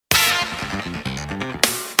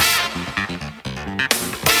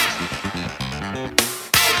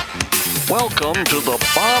Welcome to the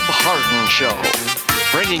Bob Harden Show,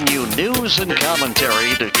 bringing you news and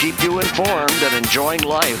commentary to keep you informed and enjoying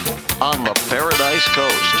life on the Paradise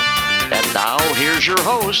Coast. And now, here's your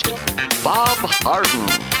host, Bob Harden.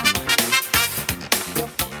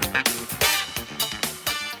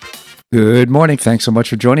 Good morning. Thanks so much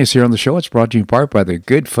for joining us here on the show. It's brought to you in part by the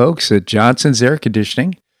good folks at Johnson's Air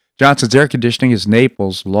Conditioning. Johnson's Air Conditioning is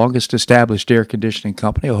Naples' longest established air conditioning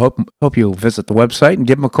company. I hope you'll visit the website and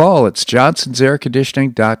give them a call. It's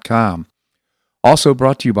johnsonsairconditioning.com. Also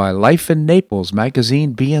brought to you by Life in Naples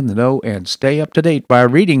magazine. Be in the know and stay up to date by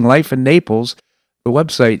reading Life in Naples. The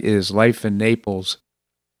website is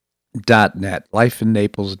lifeinnaples.net,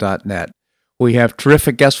 lifeinnaples.net. We have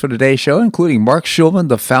terrific guests for today's show, including Mark Schulman,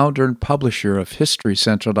 the founder and publisher of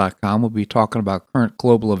HistoryCentral.com. We'll be talking about current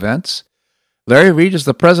global events. Larry Reed is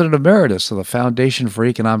the president emeritus of the Foundation for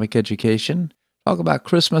Economic Education. Talk about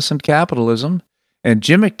Christmas and capitalism. And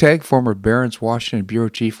Jim McTagg, former Barron's Washington bureau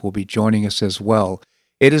chief, will be joining us as well.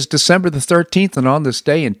 It is December the 13th, and on this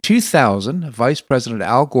day in 2000, Vice President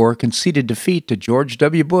Al Gore conceded defeat to George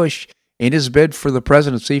W. Bush in his bid for the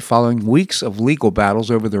presidency following weeks of legal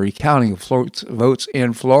battles over the recounting of votes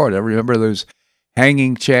in Florida. Remember those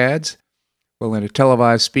hanging chads? Well, in a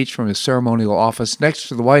televised speech from his ceremonial office next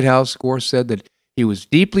to the White House, Gore said that he was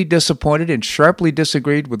deeply disappointed and sharply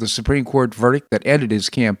disagreed with the Supreme Court verdict that ended his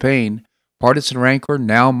campaign. Partisan rancor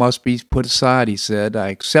now must be put aside, he said. I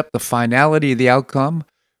accept the finality of the outcome,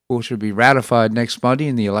 which should be ratified next Monday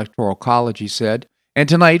in the Electoral College, he said. And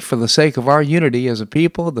tonight, for the sake of our unity as a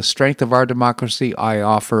people, the strength of our democracy, I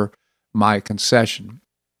offer my concession.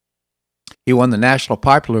 He won the national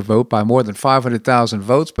popular vote by more than 500,000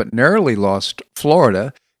 votes, but narrowly lost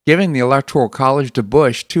Florida, giving the Electoral College to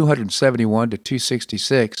Bush 271 to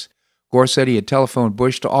 266. Gore said he had telephoned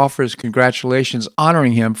Bush to offer his congratulations,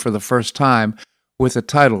 honoring him for the first time with the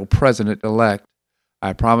title President-elect.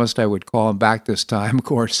 I promised I would call him back this time,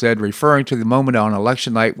 Gore said, referring to the moment on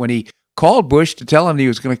election night when he called Bush to tell him he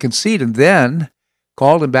was going to concede and then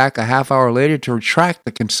called him back a half hour later to retract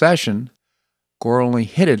the concession. Gore only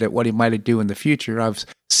hinted at what he might do in the future. I've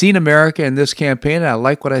seen America in this campaign, and I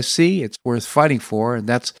like what I see. It's worth fighting for, and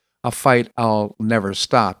that's a fight I'll never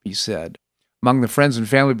stop, he said. Among the friends and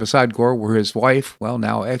family beside Gore were his wife, well,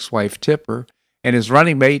 now ex-wife Tipper, and his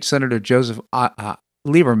running mate, Senator Joseph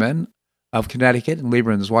Lieberman of Connecticut, and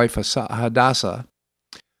Lieberman's wife, Hadassah.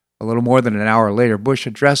 A little more than an hour later, Bush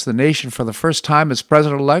addressed the nation for the first time as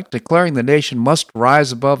president-elect, declaring the nation must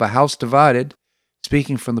rise above a house divided.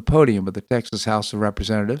 Speaking from the podium of the Texas House of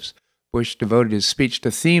Representatives, Bush devoted his speech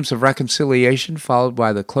to themes of reconciliation, followed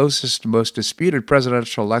by the closest and most disputed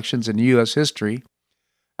presidential elections in U.S. history.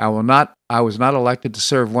 I was not elected to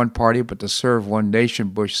serve one party, but to serve one nation,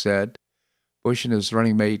 Bush said. Bush and his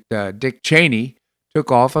running mate, Dick Cheney,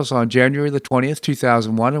 took office on January the 20th,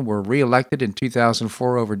 2001, and were reelected in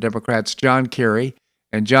 2004 over Democrats John Kerry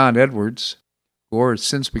and John Edwards. Gore has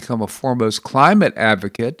since become a foremost climate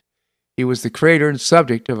advocate. He was the creator and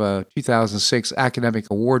subject of a 2006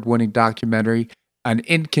 academic award-winning documentary, An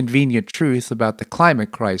Inconvenient Truth About the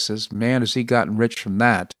Climate Crisis. Man, has he gotten rich from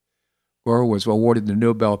that. Gore was awarded the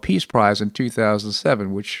Nobel Peace Prize in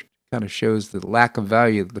 2007, which kind of shows the lack of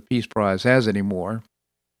value that the Peace Prize has anymore.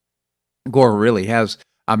 Gore really has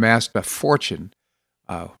amassed a fortune.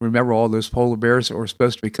 Remember all those polar bears that were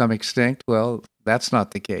supposed to become extinct? Well, that's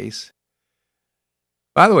not the case.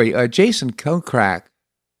 By the way, Jason Kokrak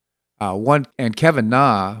won, and Kevin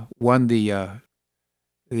Na won the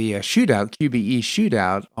shootout, QBE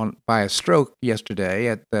shootout, by a stroke yesterday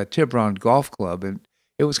at the Tiburon Golf Club, and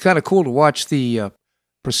it was kind of cool to watch the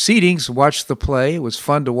proceedings, watch the play. It was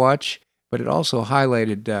fun to watch, but it also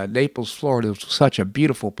highlighted Naples, Florida. It was such a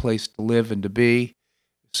beautiful place to live and to be.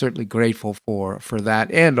 Certainly grateful for that,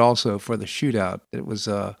 and also for the shootout. It was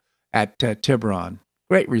at Tiburon.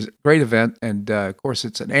 Great event, and of course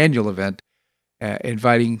it's an annual event.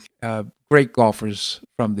 Inviting great golfers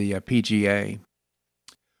from the PGA.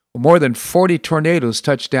 Well, more than 40 tornadoes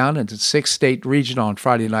touched down in the six-state region on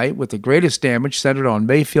Friday night, with the greatest damage centered on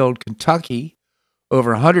Mayfield, Kentucky.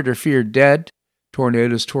 Over 100 are feared dead.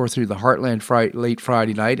 Tornadoes tore through the heartland late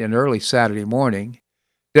Friday night and early Saturday morning.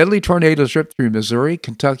 Deadly tornadoes ripped through Missouri,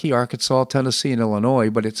 Kentucky, Arkansas, Tennessee, and Illinois,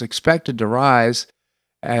 but it's expected to rise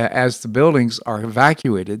as the buildings are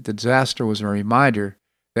evacuated. The disaster was a reminder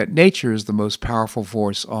that nature is the most powerful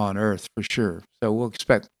force on Earth, for sure. So we'll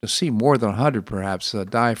expect to see more than 100, perhaps,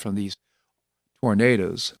 die from these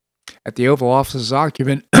tornadoes. At the Oval Office's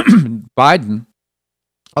occupant, Biden,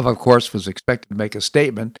 of course, was expected to make a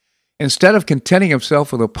statement. Instead of contenting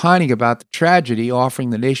himself with opining about the tragedy,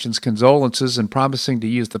 offering the nation's condolences, and promising to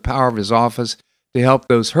use the power of his office To help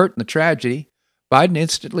those hurt in the tragedy, Biden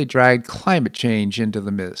instantly dragged climate change into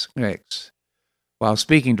the mix. While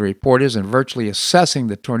speaking to reporters and virtually assessing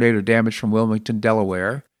the tornado damage from Wilmington,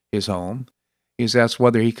 Delaware, his home, he was asked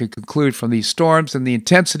whether he could conclude from these storms and the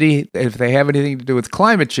intensity if they have anything to do with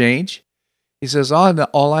climate change. He says,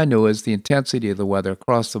 all I know is the intensity of the weather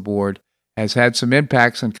across the board has had some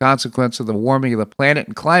impacts and consequence of the warming of the planet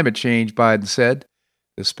and climate change, Biden said.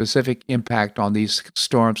 The specific impact on these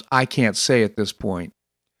storms, I can't say at this point.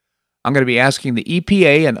 I'm going to be asking the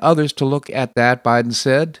EPA and others to look at that, Biden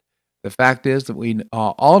said. The fact is that we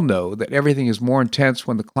all know that everything is more intense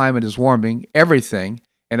when the climate is warming, everything,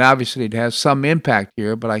 and obviously it has some impact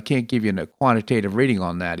here, but I can't give you a quantitative reading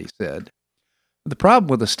on that, he said. The problem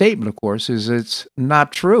with the statement, of course, is it's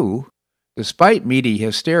not true. Despite media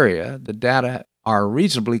hysteria, the data are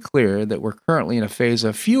reasonably clear that we're currently in a phase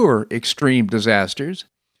of fewer extreme disasters.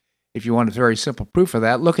 If you want a very simple proof of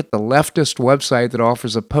that, look at the leftist website that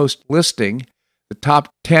offers a post listing the top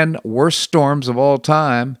 10 worst storms of all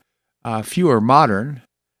time. Few are modern.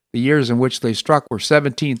 The years in which they struck were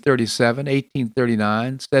 1737,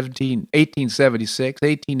 1839, 1876,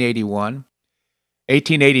 1881,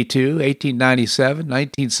 1882, 1897,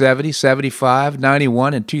 1970, 75,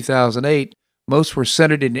 91, and 2008. Most were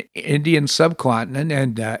centered in the Indian subcontinent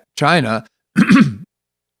and China.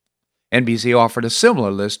 NBC offered a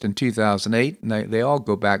similar list in 2008, and they all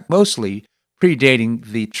go back mostly predating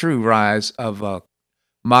the true rise of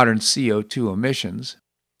modern CO2 emissions.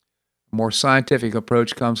 A more scientific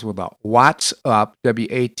approach comes with a What's Up,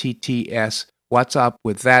 WATTS, What's Up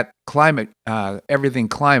with that climate, everything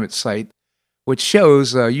climate site, which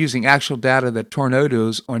shows using actual data that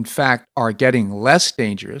tornadoes, in fact, are getting less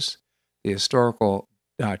dangerous. The historical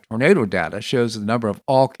tornado data shows the number of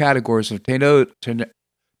all categories of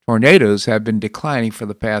tornadoes have been declining for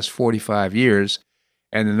the past 45 years,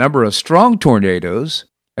 and the number of strong tornadoes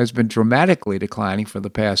has been dramatically declining for the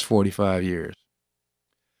past 45 years.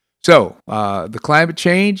 So, the climate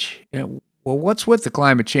change, well, what's with the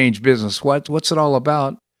climate change business? What's it all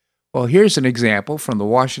about? Well, here's an example from the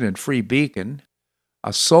Washington Free Beacon.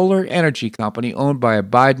 A solar energy company owned by a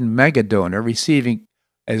Biden mega donor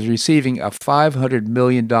is receiving a $500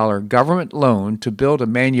 million government loan to build a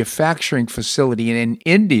manufacturing facility in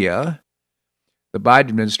India, the Biden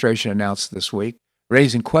administration announced this week,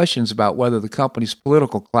 raising questions about whether the company's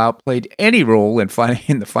political clout played any role in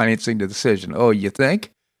the financing the decision. Oh, you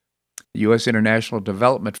think? The U.S. International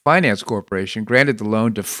Development Finance Corporation granted the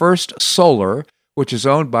loan to First Solar, which is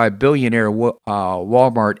owned by billionaire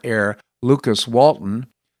Walmart heir Lucas Walton,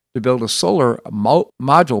 to build a solar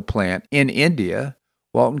module plant in India.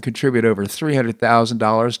 Walton contributed over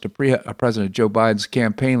 $300,000 to President Joe Biden's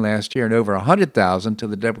campaign last year and over $100,000 to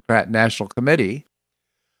the Democrat National Committee.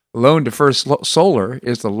 The loan to First Solar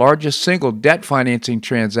is the largest single debt financing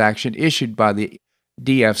transaction issued by the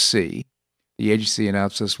DFC. The agency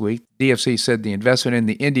announced this week. DFC said the investment in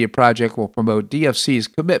the India project will promote DFC's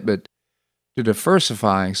commitment to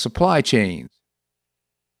diversifying supply chains,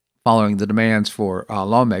 following the demands for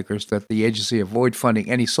lawmakers that the agency avoid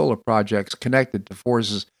funding any solar projects connected to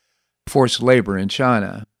forced labor in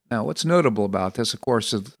China. Now, what's notable about this, of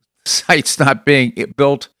course, is the site's not being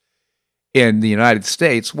built in the United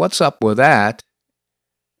States. What's up with that?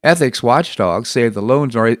 Ethics watchdogs say the loan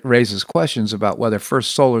raises questions about whether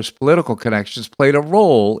First Solar's political connections played a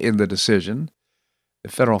role in the decision. The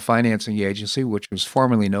federal financing agency, which was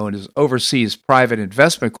formerly known as Overseas Private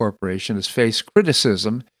Investment Corporation, has faced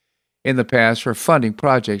criticism in the past for funding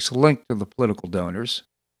projects linked to the political donors.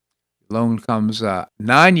 The loan comes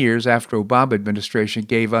 9 years after Obama administration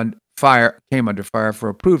came under fire for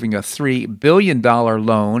approving a $3 billion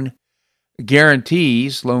loan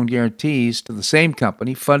guarantees to the same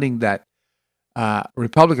company, funding that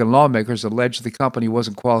Republican lawmakers alleged the company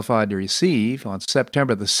wasn't qualified to receive. On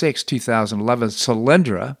September the 6th, 2011,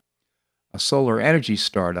 Solyndra, a solar energy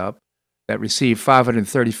startup that received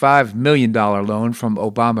 $535 million loan from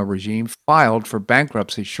Obama regime, filed for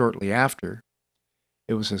bankruptcy shortly after.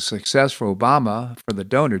 It was a success for Obama, for the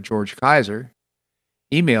donor, George Kaiser.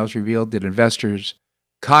 Emails revealed that investors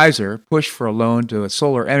Kaiser pushed for a loan to a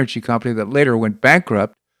solar energy company that later went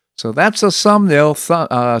bankrupt. So that's a thumbnail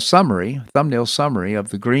summary of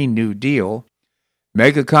the Green New Deal.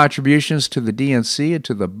 Mega contributions to the DNC and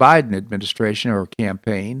to the Biden administration or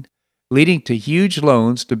campaign, leading to huge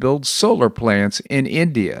loans to build solar plants in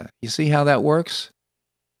India. You see how that works?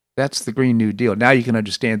 That's the Green New Deal. Now you can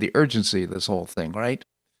understand the urgency of this whole thing, right?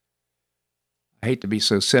 I hate to be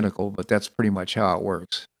so cynical, but that's pretty much how it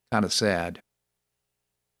works. Kind of sad.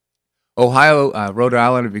 Ohio, Rhode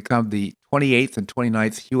Island have become the 28th and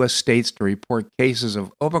 29th U.S. states to report cases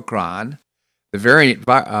of Omicron. the variant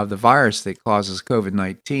of the virus that causes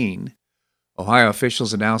COVID-19. Ohio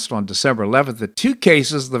officials announced on December 11th that 2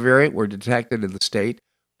 cases of the variant were detected in the state,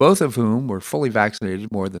 both of whom were fully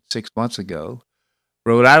vaccinated more than 6 months ago.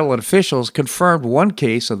 Rhode Island officials confirmed 1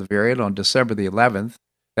 case of the variant on December the 11th.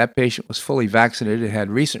 That patient was fully vaccinated and had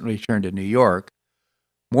recently returned to New York.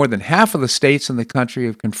 More than half of the states in the country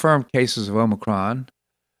have confirmed cases of Omicron.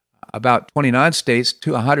 About 29 states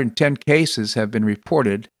to 110 cases have been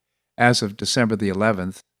reported as of December the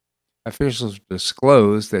 11th. Officials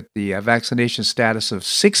disclosed that the vaccination status of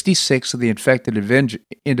 66 of the infected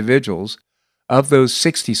individuals, of those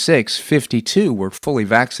 66, 52 were fully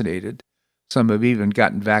vaccinated. Some have even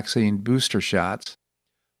gotten vaccine booster shots.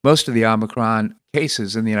 Most of the Omicron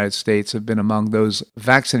cases in the United States have been among those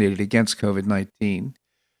vaccinated against COVID-19.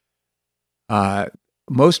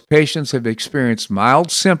 Most patients have experienced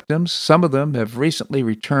mild symptoms. Some of them have recently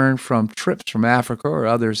returned from trips from Africa or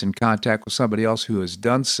others in contact with somebody else who has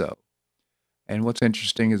done so. And what's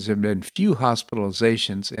interesting is there have been few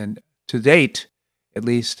hospitalizations, and to date, at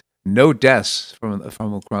least, no deaths from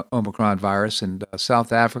Omicron virus in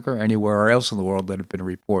South Africa or anywhere else in the world that have been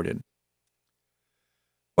reported.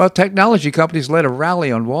 Well, technology companies led a rally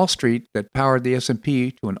on Wall Street that powered the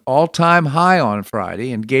S&P to an all-time high on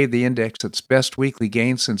Friday and gave the index its best weekly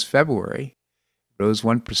gain since February. It rose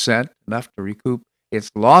 1%, enough to recoup its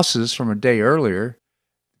losses from a day earlier.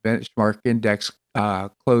 The benchmark index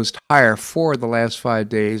closed higher for the last 5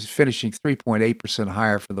 days, finishing 3.8%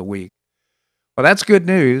 higher for the week. Well, that's good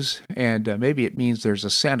news, and maybe it means there's a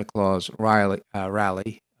Santa Claus rally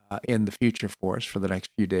in the future for us for the next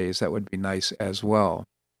few days. That would be nice as well.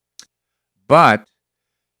 But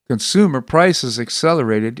consumer prices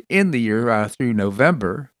accelerated in the year through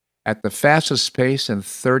November at the fastest pace in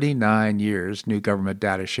 39 years, new government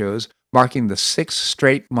data shows, marking the 6th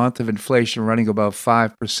straight month of inflation running above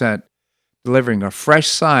 5%, delivering a fresh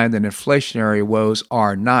sign that inflationary woes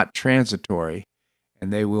are not transitory,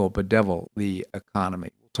 and they will bedevil the economy.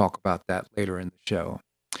 We'll talk about that later in the show.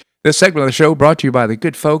 This segment of the show brought to you by the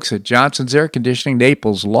good folks at Johnson's Air Conditioning,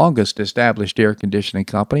 Naples' longest established air conditioning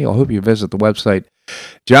company. I hope you visit the website,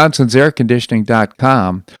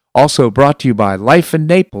 johnsonsairconditioning.com. Also brought to you by Life in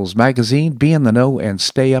Naples magazine. Be in the know and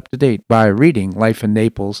stay up to date by reading Life in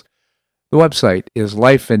Naples. The website is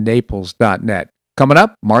lifeinnaples.net. Coming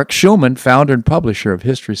up, Mark Schulman, founder and publisher of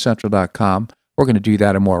HistoryCentral.com. We're going to do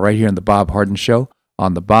that and more right here in the Bob Harden Show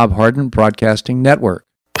on the Bob Harden Broadcasting Network.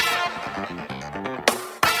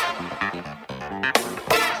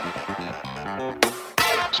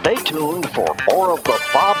 Stay tuned for more of the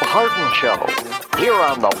Bob Harden Show here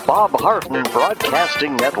on the Bob Harden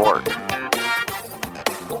Broadcasting Network.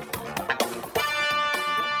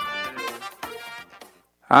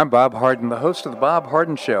 I'm Bob Harden, the host of the Bob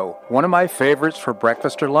Harden Show. One of my favorites for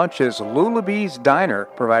breakfast or lunch is Lulabee's Diner,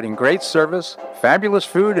 providing great service, fabulous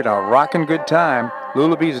food, and a rockin' good time.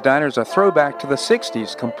 Lulabee's Diner is a throwback to the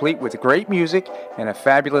 60s, complete with great music and a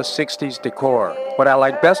fabulous 60s decor. What I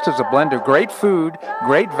like best is a blend of great food,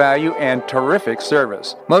 great value, and terrific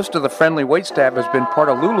service. Most of the friendly waitstaff has been part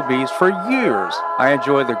of Lulabee's for years. I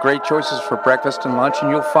enjoy the great choices for breakfast and lunch, and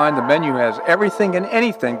you'll find the menu has everything and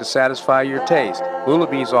anything to satisfy your taste.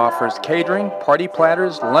 Lulabee's offers catering, party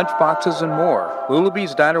platters, lunch boxes, and more.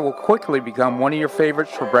 Lulabee's Diner will quickly become one of your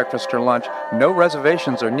favorites for breakfast or lunch. No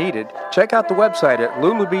reservations are needed. Check out the website at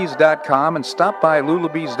lulabees.com and stop by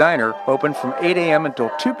Lulabee's Diner, open from 8 a.m.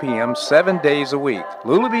 until 2 p.m. 7 days a week.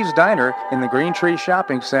 Lulabee's Diner in the Green Tree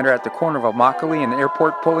Shopping Center at the corner of Immokalee and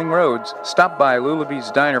Airport Pulling Roads. Stop by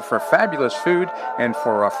Lulabee's Diner for fabulous food and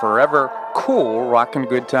for a forever cool rockin'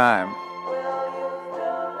 good time.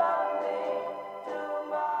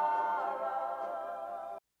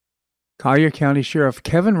 Collier County Sheriff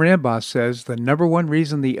Kevin Rambos says the number one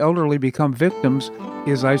reason the elderly become victims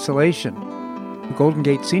is isolation. The Golden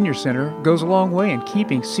Gate Senior Center goes a long way in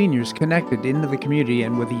keeping seniors connected into the community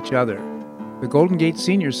and with each other. The Golden Gate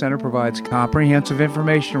Senior Center provides comprehensive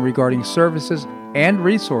information regarding services and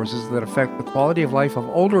resources that affect the quality of life of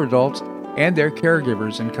older adults and their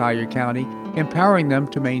caregivers in Collier County, empowering them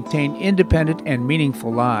to maintain independent and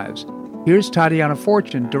meaningful lives. Here's Tatiana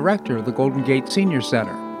Fortune, director of the Golden Gate Senior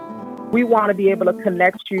Center. We want to be able to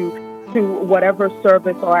connect you to whatever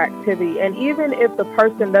service or activity. And even if the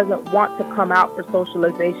person doesn't want to come out for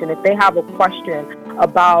socialization, if they have a question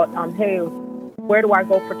about, hey, where do I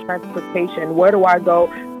go for transportation? Where do I go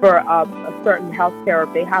for a certain health care?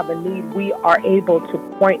 If they have a need, we are able to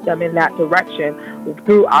point them in that direction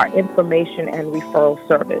through our information and referral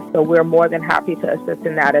service. So we're more than happy to assist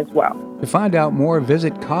in that as well. To find out more,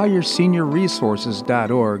 visit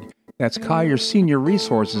CollierSeniorResources.org. That's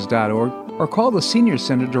CollierSeniorResources.org, or call the Senior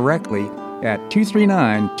Center directly at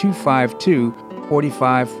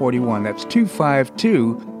 239-252-4541. That's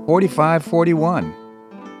 252-4541.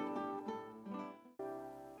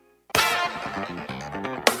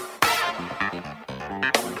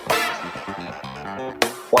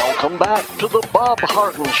 Welcome back to the Bob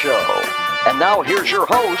Harden Show. And now here's your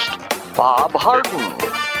host, Bob Harden.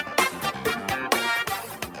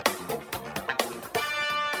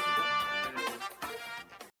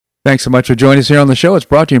 Thanks so much for joining us here on the show. It's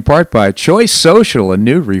brought to you in part by Choice Social, a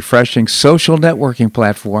new, refreshing social networking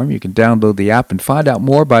platform. You can download the app and find out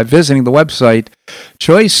more by visiting the website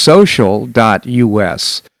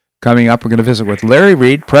choicesocial.us. Coming up, we're going to visit with Larry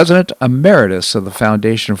Reed, President Emeritus of the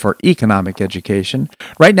Foundation for Economic Education.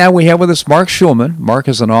 Right now, we have with us Mark Schulman. Mark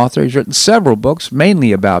is an author. He's written several books,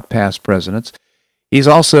 mainly about past presidents. He's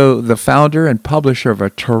also the founder and publisher of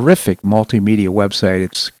a terrific multimedia website.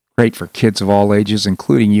 It's great for kids of all ages,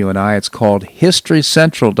 including you and I. It's called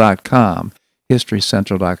HistoryCentral.com.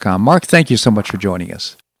 HistoryCentral.com. Mark, thank you so much for joining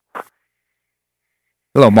us.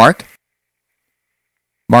 Hello, Mark.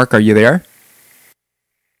 Mark, are you there?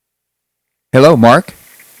 Hello, Mark.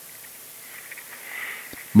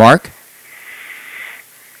 Mark?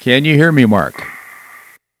 Can you hear me, Mark?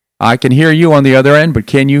 I can hear you on the other end, but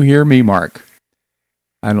can you hear me, Mark?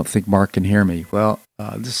 I don't think Mark can hear me. Well,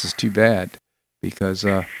 this is too bad because,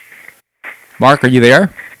 Mark, are you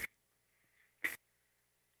there?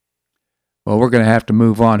 Well, we're going to have to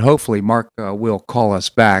move on. Hopefully, Mark will call us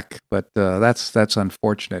back, but that's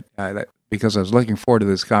unfortunate because I was looking forward to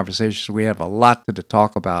this conversation. So we have a lot to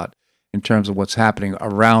talk about in terms of what's happening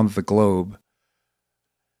around the globe.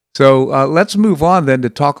 So let's move on then to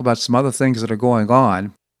talk about some other things that are going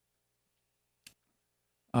on.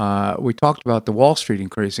 We talked about the Wall Street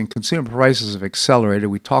increasing. Consumer prices have accelerated.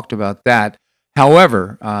 We talked about that.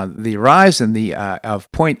 However, the rise in the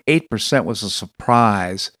of 0.8% was a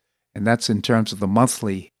surprise, and that's in terms of the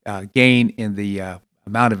monthly gain in the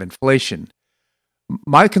amount of inflation.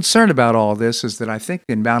 My concern about all this is that I think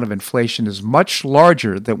the amount of inflation is much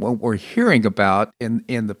larger than what we're hearing about in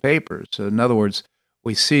the papers. So in other words,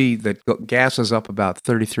 we see that gas is up about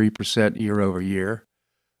 33% year over year.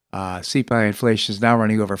 CPI inflation is now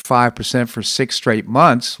running over 5% for 6 straight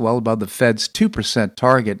months, well above the Fed's 2%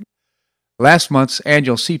 target. Last month's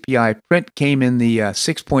annual CPI print came in the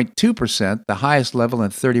 6.2%, the highest level in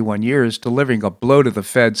 31 years, delivering a blow to the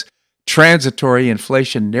Fed's transitory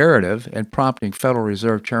inflation narrative and prompting Federal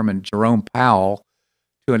Reserve Chairman Jerome Powell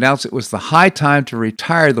to announce it was the high time to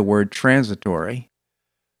retire the word transitory.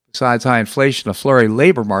 Besides high inflation, a flurry of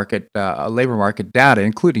labor market data,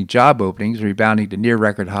 including job openings, rebounding to near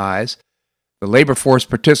record highs, the labor force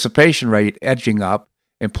participation rate edging up,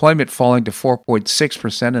 employment falling to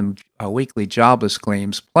 4.6%, and weekly jobless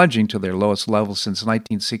claims plunging to their lowest level since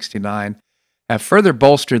 1969, have further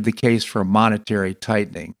bolstered the case for monetary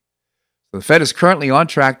tightening. The Fed is currently on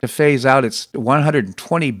track to phase out its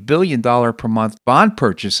 $120 billion per month bond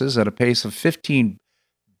purchases at a pace of $15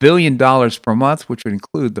 billion per month, which would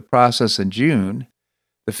include the process in June.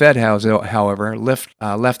 The Fed, however, left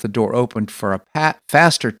the door open for a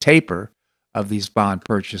faster taper of these bond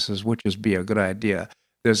purchases, which would be a good idea.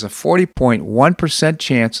 There's a 40.1%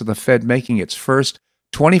 chance of the Fed making its first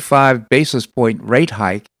 25 basis point rate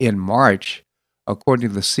hike in March, according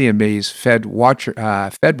to the CME's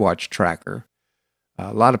FedWatch tracker.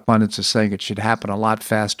 A lot of pundits are saying it should happen a lot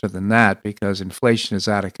faster than that because inflation is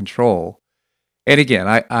out of control. And again,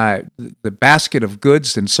 the basket of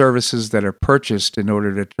goods and services that are purchased in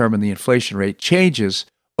order to determine the inflation rate changes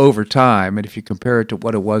over time. And if you compare it to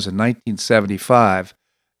what it was in 1975,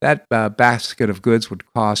 that basket of goods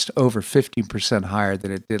would cost over 15% higher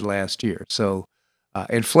than it did last year. So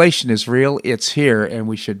inflation is real, it's here, and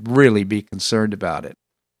we should really be concerned about it.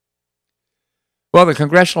 Well, the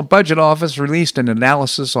Congressional Budget Office released an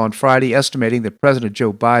analysis on Friday estimating that President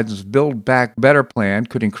Joe Biden's Build Back Better plan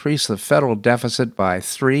could increase the federal deficit by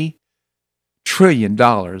 $3 trillion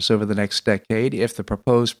over the next decade if the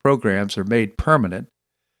proposed programs are made permanent.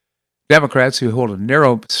 Democrats, who hold a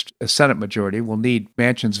narrow Senate majority, will need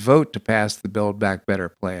Manchin's vote to pass the Build Back Better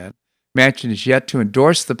plan. Manchin is yet to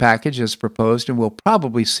endorse the package as proposed and will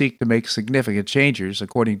probably seek to make significant changes,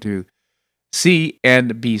 according to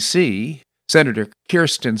CNBC. Senator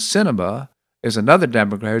Kyrsten Sinema is another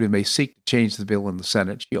Democrat who may seek to change the bill in the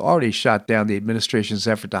Senate. She already shot down the administration's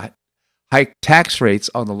effort to hike tax rates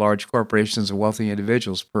on the large corporations and wealthy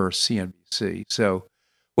individuals, per CNBC. So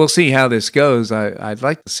we'll see how this goes. I'd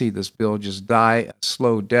like to see this bill just die a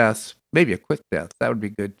slow death, maybe a quick death. That would be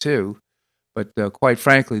good too. But quite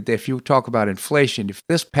frankly, if you talk about inflation, if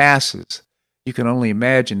this passes, you can only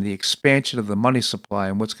imagine the expansion of the money supply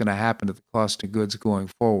and what's going to happen to the cost of goods going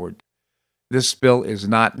forward. This bill is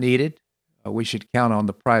not needed. We should count on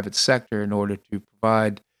the private sector in order to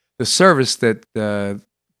provide the service that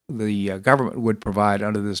the government would provide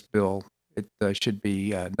under this bill. It should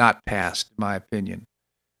be not passed, in my opinion.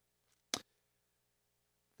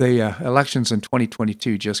 The elections in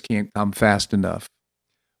 2022 just can't come fast enough.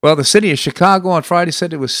 Well, the city of Chicago on Friday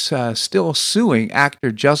said it was still suing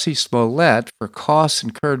actor Jussie Smollett for costs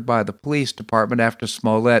incurred by the police department after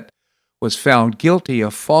Smollett was found guilty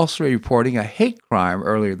of falsely reporting a hate crime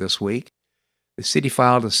earlier this week. The city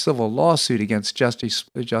filed a civil lawsuit against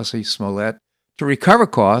Jussie Smollett to recover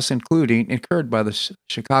costs incurred by the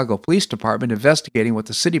Chicago Police Department investigating what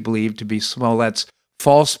the city believed to be Smollett's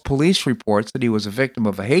false police reports that he was a victim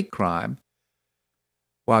of a hate crime.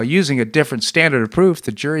 While using a different standard of proof,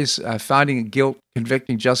 the jury's finding guilt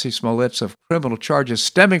convicting Jussie Smollett of criminal charges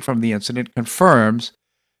stemming from the incident confirms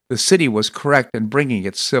the city was correct in bringing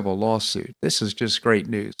its civil lawsuit. This is just great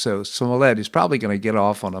news. So Smollett is probably going to get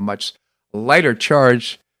off on a much lighter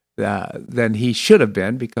charge than he should have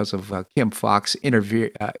been because of Kim Foxx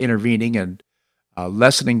intervening and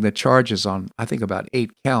lessening the charges on, I think, about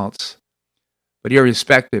 8 counts. But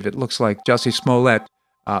irrespective, it looks like Jussie Smollett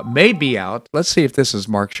may be out. Let's see if this is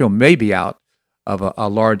Mark Show. May be out of a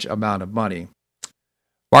large amount of money.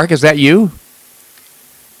 Mark, is that you?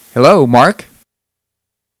 Hello, Mark?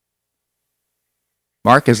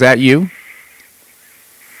 Mark, is that you?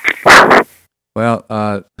 Well,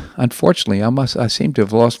 unfortunately, I seem to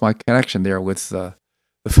have lost my connection there with the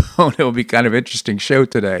phone. It will be kind of an interesting show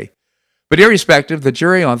today. But irrespective, the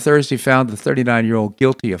jury on Thursday found the 39-year-old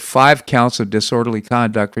guilty of 5 counts of disorderly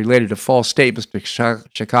conduct related to false statements to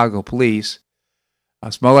Chicago police.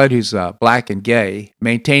 Smollett, who's black and gay,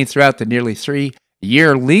 maintained throughout the nearly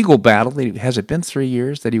 3-year legal battle, has it been 3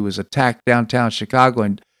 years, that he was attacked downtown Chicago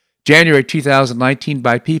in January 2019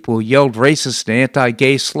 by people who yelled racist and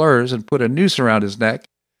anti-gay slurs and put a noose around his neck.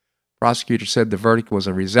 Prosecutor said the verdict was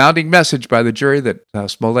a resounding message by the jury that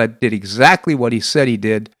Smollett did exactly what he said he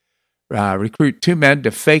did, recruit 2 men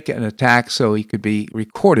to fake an attack so he could be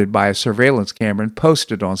recorded by a surveillance camera and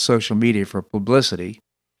posted on social media for publicity.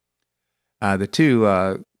 The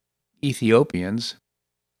 2 Ethiopians,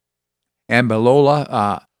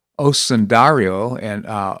 Ambalola Osundario and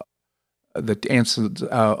the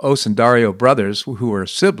Osundario brothers, who were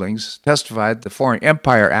siblings, testified the foreign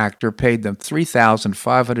empire actor paid them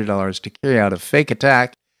 $3,500 to carry out a fake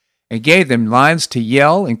attack and gave them lines to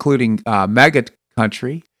yell, including MAGA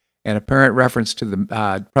country, and apparent reference to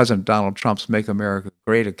the President Donald Trump's Make America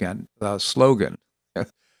Great Again slogan.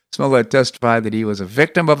 Smollett testified that he was a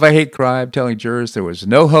victim of a hate crime, telling jurors there was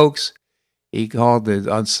no hoax. He called the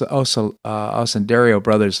Osundario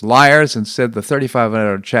brothers liars and said the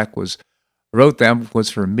 $3,500 check was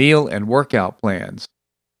for meal and workout plans.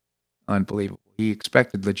 Unbelievable. He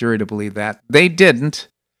expected the jury to believe that. They didn't,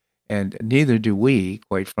 and neither do we,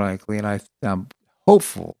 quite frankly, and I'm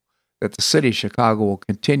hopeful that the city of Chicago will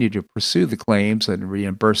continue to pursue the claims and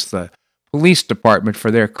reimburse the police department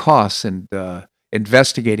for their costs in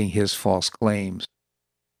investigating his false claims.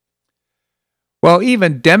 Well,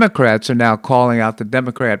 even Democrats are now calling out the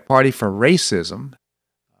Democrat Party for racism.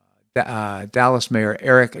 Dallas Mayor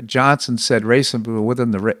Eric Johnson said racism within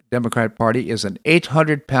the Democrat Party is an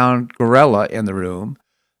 800-pound gorilla in the room.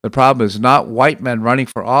 The problem is not white men running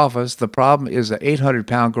for office. The problem is an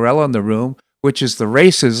 800-pound gorilla in the room, which is the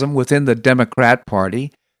racism within the Democrat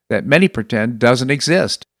Party that many pretend doesn't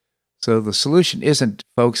exist. So the solution isn't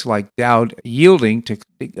folks like Dowd yielding to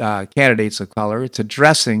candidates of color. It's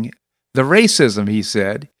addressing the racism, he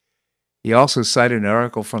said. He also cited an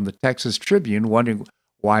article from the Texas Tribune wondering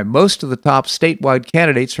why most of the top statewide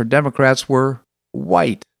candidates for Democrats were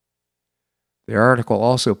white. The article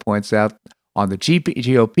also points out on the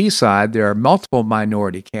GOP side, there are multiple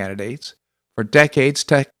minority candidates. For decades,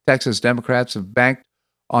 Texas Democrats have banked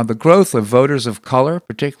on the growth of voters of color,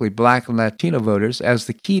 particularly black and Latino voters, as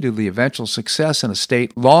the key to the eventual success in a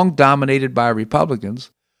state long dominated by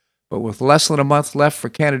Republicans. But with less than a month left for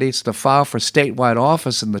candidates to file for statewide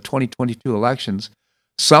office in the 2022 elections,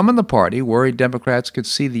 some in the party worried Democrats could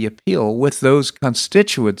see the appeal with those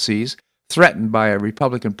constituencies threatened by a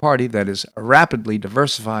Republican Party that is rapidly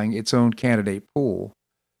diversifying its own candidate pool.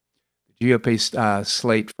 The GOP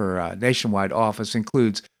slate for nationwide office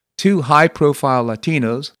includes 2 high-profile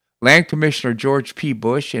Latinos, Land Commissioner George P.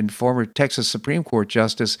 Bush and former Texas Supreme Court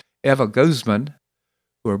Justice Eva Guzman,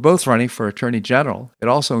 who are both running for Attorney General. It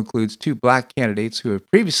also includes 2 black candidates who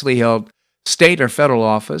have previously held state or federal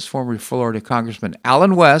office, former Florida Congressman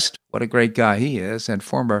Allen West, what a great guy he is, and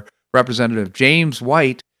former Representative James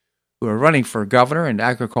White, who are running for governor and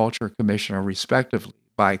agriculture commissioner, respectively.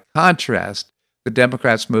 By contrast, The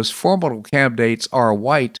Democrats' most formidable candidates are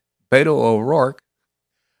white Beto O'Rourke,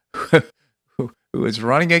 who is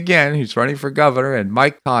running again. He's running for governor, and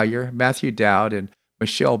Mike Collier, Matthew Dowd, and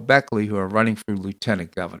Michelle Beckley, who are running for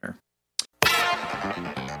lieutenant governor.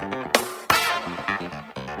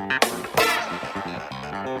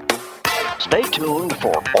 Stay tuned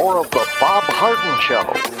for more of the Bob Harden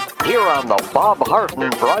Show here on the Bob Harden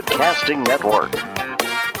Broadcasting Network.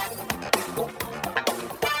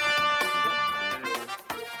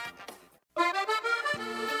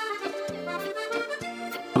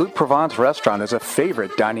 Blue Provence Restaurant is a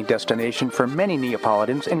favorite dining destination for many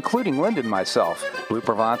Neapolitans, including Linda and myself. Blue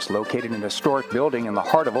Provence, located in a historic building in the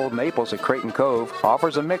heart of Old Naples at Creighton Cove,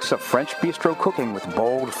 offers a mix of French bistro cooking with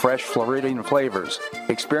bold, fresh Floridian flavors.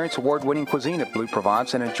 Experience award-winning cuisine at Blue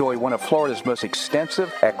Provence and enjoy one of Florida's most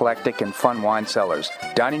extensive, eclectic, and fun wine cellars.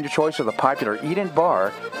 Dining your choice of the popular Eat-In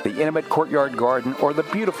Bar, the intimate courtyard garden, or the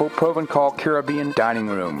beautiful Provencal Caribbean dining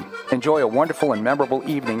room. Enjoy a wonderful and memorable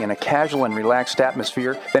evening in a casual and relaxed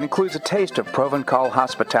atmosphere that includes a taste of Provencal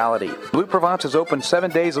hospitality. Blue Provence is open 7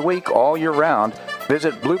 days a week, all year round.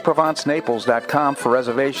 Visit BlueProvenceNaples.com for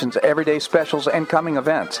reservations, everyday specials, and coming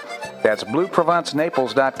events. That's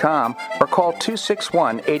BlueProvenceNaples.com or call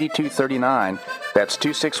 261-8239. That's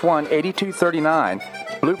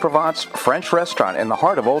 261-8239. Blue Provence French Restaurant in the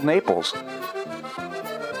heart of Old Naples.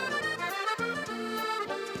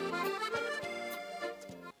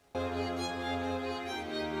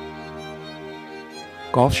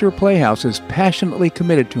 Gulf Shore Playhouse is passionately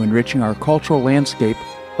committed to enriching our cultural landscape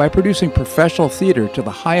by producing professional theater to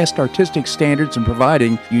the highest artistic standards and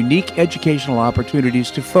providing unique educational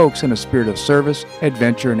opportunities to folks in a spirit of service,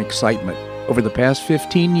 adventure, and excitement. Over the past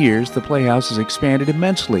 15 years, the Playhouse has expanded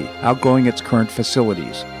immensely, outgrowing its current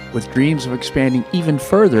facilities. With dreams of expanding even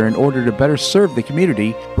further in order to better serve the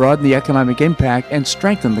community, broaden the economic impact, and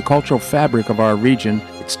strengthen the cultural fabric of our region,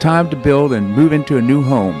 it's time to build and move into a new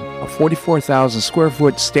home. A 44,000 square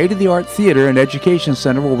foot state-of-the-art theater and education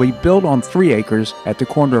center will be built on 3 acres at the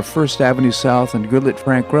corner of 1st Avenue South and Goodlet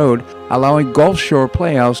Frank Road, allowing Gulf Shore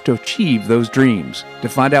Playhouse to achieve those dreams. To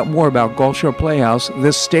find out more about Gulf Shore Playhouse,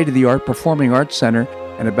 this state-of-the-art performing arts center,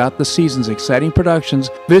 and about the season's exciting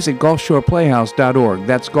productions, visit GulfShorePlayhouse.org.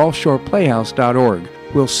 That's GulfShorePlayhouse.org.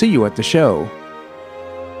 We'll see you at the show.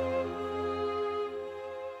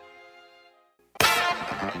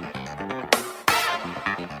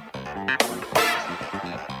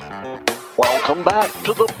 Welcome back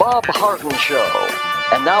to the Bob Harden Show.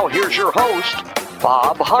 And now here's your host,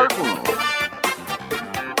 Bob Harden.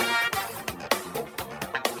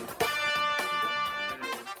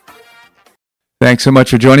 Thanks so much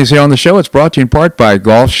for joining us here on the show. It's brought to you in part by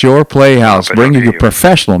Gulf Shore Playhouse, bringing you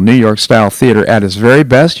professional New York-style theater at its very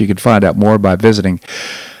best. You can find out more by visiting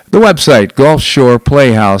the website,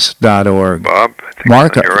 GulfShorePlayhouse.org. Bob,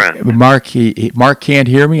 Mark can't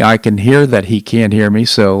hear me. I can hear that he can't hear me,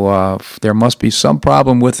 so there must be some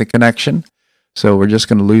problem with the connection. So we're just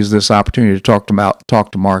going to lose this opportunity to talk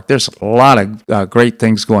to Mark. There's a lot of great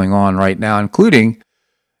things going on right now, including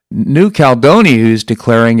New Caledonia, who's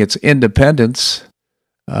declaring its independence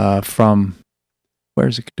from,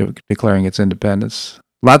 where's it declaring its independence?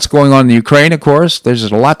 Lots going on in Ukraine, of course. There's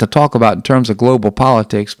a lot to talk about in terms of global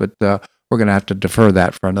politics, but we're going to have to defer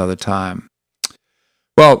that for another time.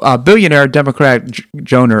 Well, billionaire Democrat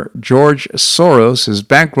donor George Soros has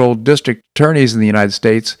bankrolled district attorneys in the United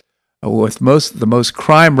States with the most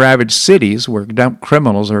crime-ravaged cities where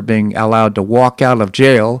criminals are being allowed to walk out of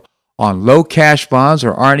jail on low cash bonds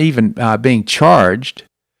or aren't even being charged.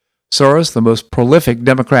 Soros, the most prolific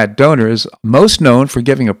Democrat donor, is most known for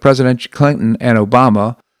giving to President Clinton and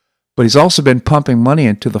Obama, but he's also been pumping money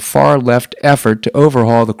into the far-left effort to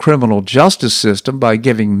overhaul the criminal justice system by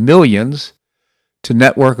giving millions to a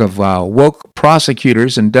network of woke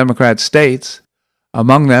prosecutors in Democrat states,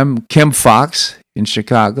 among them Kim Foxx in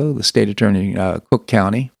Chicago, the state attorney Cook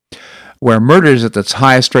County, where murder is at its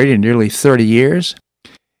highest rate in nearly 30 years.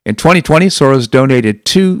 In 2020, Soros donated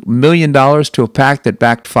 $2 million to a PAC that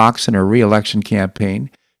backed Fox in her re-election campaign.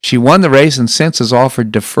 She won the race and since has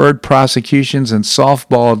offered deferred prosecutions and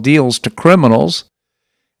softball deals to criminals.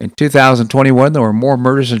 In 2021, there were more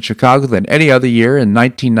murders in Chicago than any other year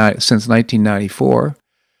since 1994.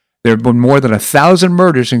 There have been more than 1,000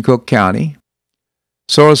 murders in Cook County.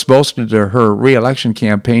 Soros bolstered her re-election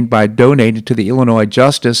campaign by donating to the Illinois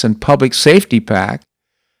Justice and Public Safety PAC.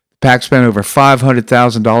 PAC spent over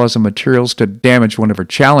 $500,000 in materials to damage one of her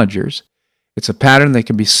challengers. It's a pattern that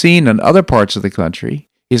can be seen in other parts of the country.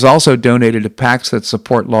 He's also donated to PACs that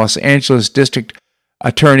support Los Angeles District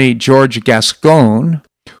Attorney George Gascon,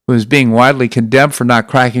 who is being widely condemned for not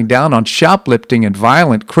cracking down on shoplifting and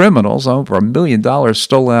violent criminals. Over $1 million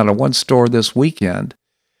stolen out of one store this weekend.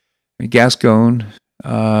 And Gascon,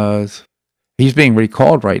 he's being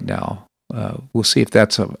recalled right now. We'll see if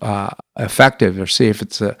that's effective or see if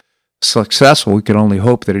it's successful. We can only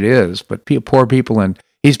hope that it is. But poor people, and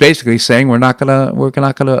he's basically saying we're not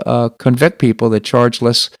gonna convict people that charge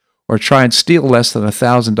less or try and steal less than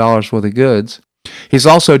 $1,000 worth of goods. He's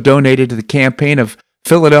also donated to the campaign of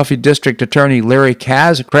Philadelphia District Attorney Larry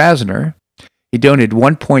Krasner. He donated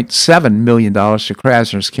 $1.7 million to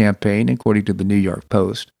Krasner's campaign, according to the New York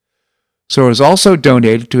Post. Soros also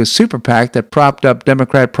donated to a super PAC that propped up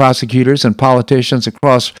Democrat prosecutors and politicians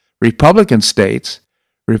across Republican states.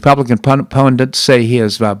 Republican pundits say he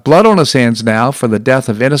has blood on his hands now for the death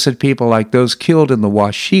of innocent people like those killed in the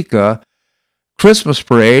Washika Christmas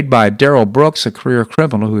parade by Darrell Brooks, a career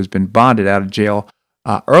criminal who has been bonded out of jail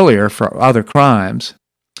earlier for other crimes.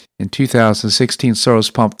 In 2016,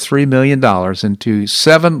 Soros pumped $3 million into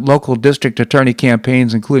 7 local district attorney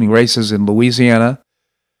campaigns, including races in Louisiana,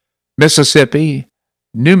 Mississippi,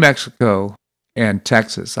 New Mexico, and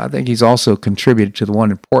Texas. I think he's also contributed to the one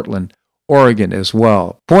in Portland, Oregon as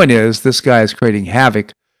well. Point is, this guy is creating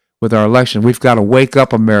havoc with our election. We've got to wake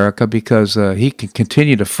up, America, because he can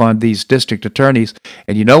continue to fund these district attorneys.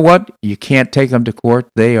 And you know what? You can't take them to court.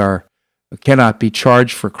 They cannot be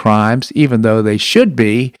charged for crimes, even though they should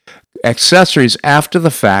be accessories after the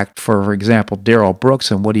fact. For example, Darrell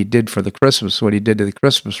Brooks and what he did to the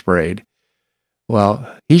Christmas parade.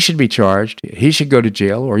 Well, he should be charged. He should go to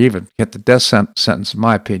jail or even get the death sentence, in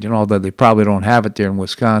my opinion, although they probably don't have it there in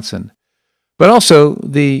Wisconsin. But also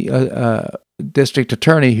the district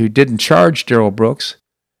attorney who didn't charge Darrell Brooks,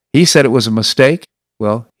 he said it was a mistake.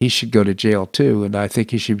 Well, he should go to jail too, and I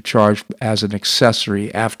think he should be charged as an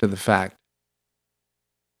accessory after the fact.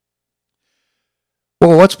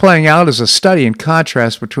 Well, what's playing out is a study in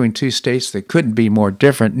contrast between two states that couldn't be more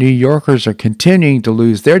different. New Yorkers are continuing to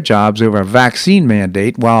lose their jobs over a vaccine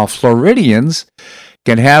mandate, while Floridians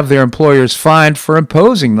can have their employers fined for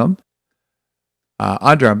imposing them.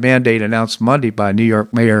 Under a mandate announced Monday by New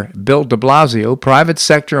York Mayor Bill de Blasio, private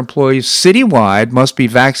sector employees citywide must be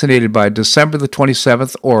vaccinated by December the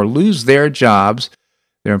 27th or lose their jobs.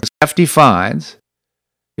 There are hefty fines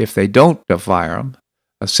if they don't fire them.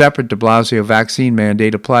 A separate de Blasio vaccine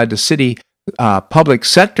mandate applied to city public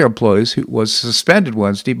sector employees who was suspended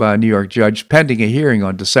Wednesday by a New York judge pending a hearing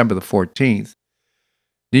on December the 14th.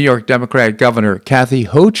 New York Democratic Governor Kathy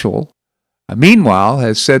Hochul, meanwhile,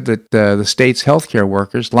 has said that the state's healthcare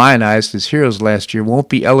workers, lionized as heroes last year, won't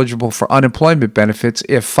be eligible for unemployment benefits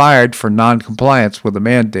if fired for noncompliance with the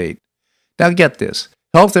mandate. Now get this.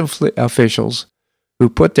 Health officials who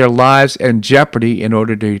put their lives in jeopardy in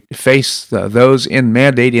order to face those in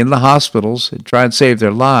mandate in the hospitals and try and save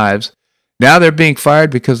their lives, now they're being fired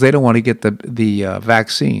because they don't want to get the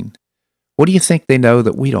vaccine. What do you think they know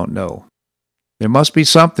that we don't know? There must be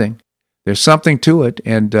something. There's something to it,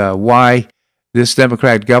 and why this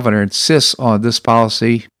Democratic governor insists on this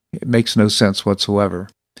policy, it makes no sense whatsoever.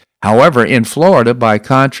 However, in Florida, by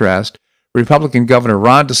contrast, Republican Governor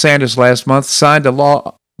Ron DeSantis last month signed a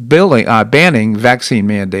law banning vaccine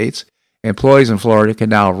mandates. Employees in Florida can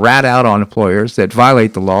now rat out on employers that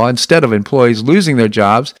violate the law. Instead of employees losing their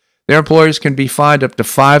jobs, their employers can be fined up to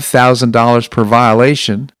 $5,000 per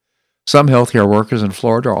violation. Some healthcare workers in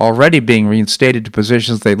Florida are already being reinstated to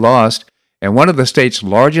positions they lost, and one of the state's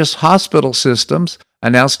largest hospital systems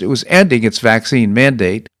announced it was ending its vaccine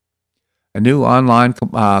mandate. A new online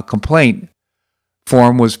complaint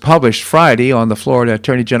form was published Friday on the Florida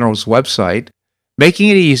Attorney General's website, making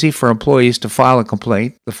it easy for employees to file a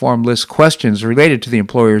complaint. The form lists questions related to the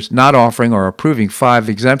employers not offering or approving 5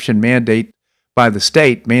 exemption mandated by the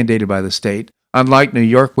state. Unlike New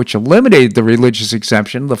York, which eliminated the religious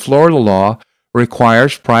exemption, the Florida law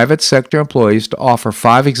requires private sector employees to offer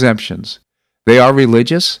 5 exemptions. They are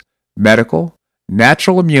religious, medical,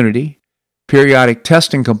 natural immunity, periodic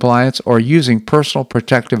testing compliance, or using personal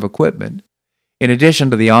protective equipment. In addition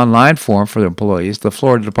to the online form for the employees, the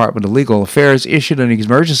Florida Department of Legal Affairs issued an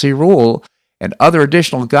emergency rule and other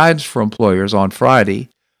additional guidance for employers on Friday.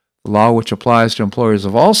 The law, which applies to employers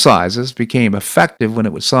of all sizes, became effective when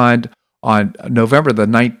it was signed on November the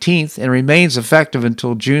 19th and remains effective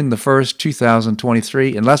until June the 1st,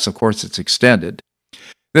 2023, unless, of course, it's extended.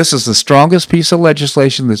 This is the strongest piece of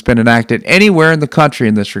legislation that's been enacted anywhere in the country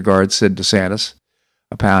in this regard, said DeSantis,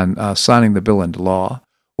 upon signing the bill into law.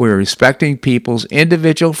 We are respecting people's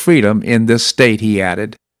individual freedom in this state, he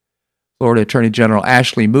added. Florida Attorney General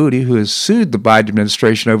Ashley Moody, who has sued the Biden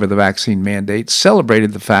administration over the vaccine mandate,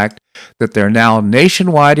 celebrated the fact that there are now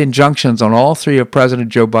nationwide injunctions on all three of President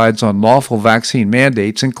Joe Biden's unlawful vaccine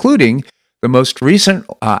mandates, including the most recent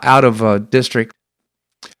out of the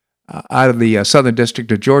Southern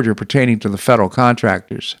District of Georgia pertaining to the federal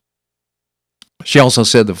contractors. She also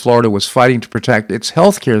said that Florida was fighting to protect its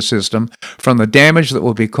healthcare system from the damage that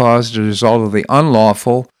will be caused as a result of the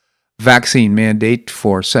unlawful vaccine mandate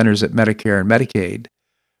for centers at Medicare and Medicaid.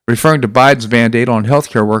 Referring to Biden's mandate on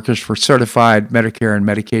healthcare workers for certified Medicare and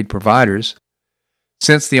Medicaid providers,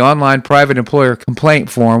 since the online private employer complaint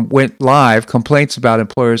form went live, complaints about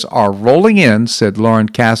employers are rolling in, said Lauren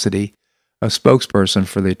Cassidy, a spokesperson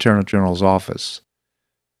for the Attorney General's office.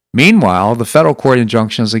 Meanwhile, the federal court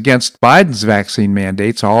injunctions against Biden's vaccine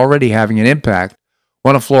mandates are already having an impact.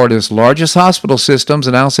 One of Florida's largest hospital systems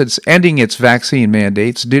announced it's ending its vaccine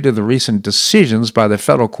mandates due to the recent decisions by the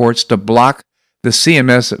federal courts to block the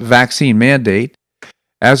CMS vaccine mandate.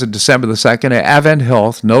 As of December the 2nd, Advent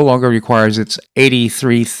Health no longer requires its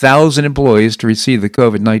 83,000 employees to receive the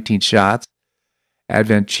COVID-19 shots.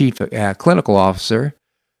 Advent Chief Clinical Officer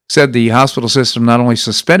said the hospital system not only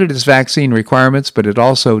suspended its vaccine requirements, but it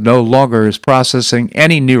also no longer is processing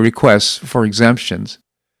any new requests for exemptions.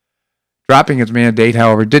 Dropping its mandate,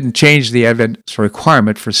 however, didn't change the Advent's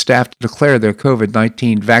requirement for staff to declare their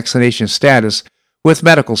COVID-19 vaccination status with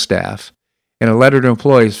medical staff. In a letter to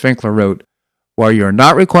employees, Finkler wrote, "While you are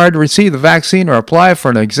not required to receive the vaccine or apply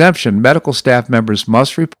for an exemption, medical staff members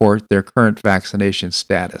must report their current vaccination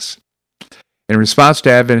status." In response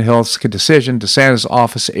to Advent Health's decision, DeSantis'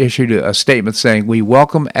 office issued a statement saying, "We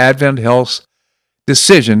welcome Advent Health's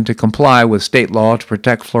decision to comply with state law to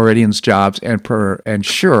protect Floridians' jobs and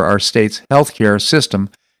ensure our state's healthcare system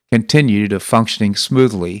continue to functioning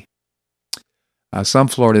smoothly." Some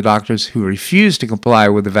Florida doctors who refused to comply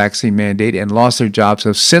with the vaccine mandate and lost their jobs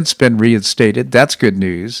have since been reinstated. That's good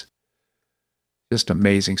news. Just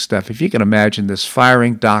amazing stuff. If you can imagine this,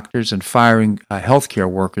 firing doctors and firing healthcare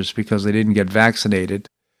workers because they didn't get vaccinated.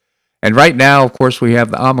 And right now, of course, we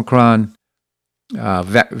have the Omicron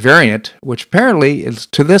variant, which apparently is,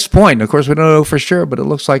 to this point, of course, we don't know for sure, but it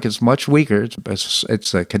looks like it's much weaker.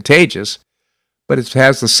 It's contagious, but it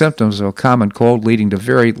has the symptoms of a common cold, leading to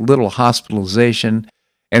very little hospitalization.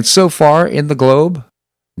 And so far in the globe,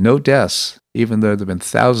 no deaths, even though there have been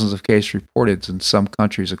thousands of cases reported in some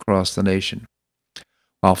countries across the nation.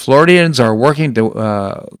 While Floridians are going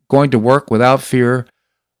to work without fear,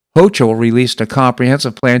 Hochul released a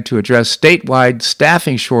comprehensive plan to address statewide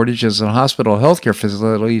staffing shortages in hospital healthcare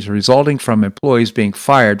facilities resulting from employees being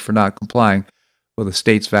fired for not complying with the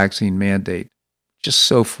state's vaccine mandate. Just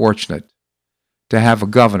so fortunate to have a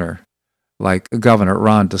governor like Governor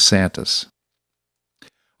Ron DeSantis.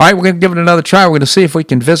 All right, we're going to give it another try. We're going to see if we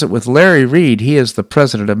can visit with Larry Reed. He is the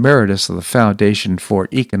president emeritus of the Foundation for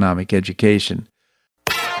Economic Education.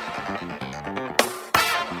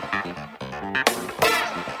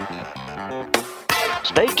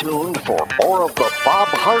 Stay tuned for more of the Bob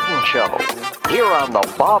Harden Show here on the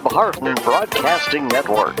Bob Harden Broadcasting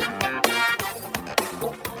Network.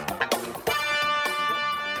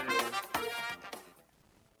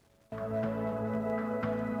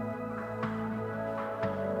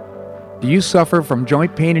 Do you suffer from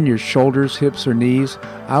joint pain in your shoulders, hips, or knees?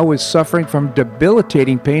 I was suffering from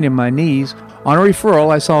debilitating pain in my knees. On a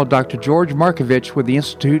referral, I saw Dr. George Markovich with the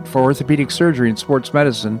Institute for Orthopedic Surgery and Sports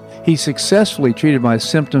Medicine. He successfully treated my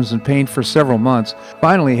symptoms and pain for several months.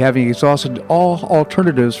 Finally, having exhausted all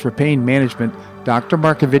alternatives for pain management, Dr.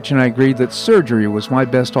 Markovich and I agreed that surgery was my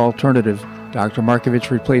best alternative. Dr.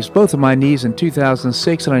 Markovich replaced both of my knees in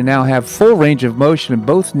 2006, and I now have full range of motion in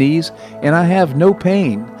both knees, and I have no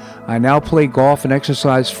pain. I now play golf and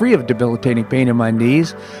exercise free of debilitating pain in my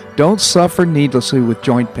knees. Don't suffer needlessly with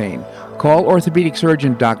joint pain. Call orthopedic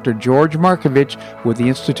surgeon Dr. George Markovich with the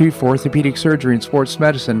Institute for Orthopedic Surgery and Sports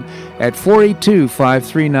Medicine at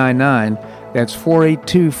 482-5399. That's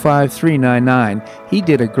 482-5399. He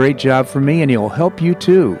did a great job for me, and he'll help you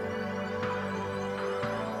too.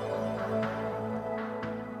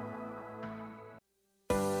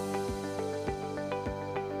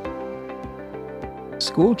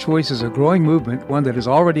 School choice is a growing movement, one that is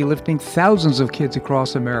already lifting thousands of kids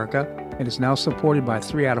across America and is now supported by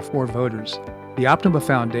 3 out of 4 voters. The Optima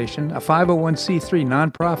Foundation, a 501c3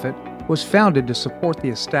 nonprofit, was founded to support the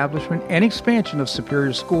establishment and expansion of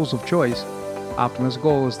superior schools of choice. Optima's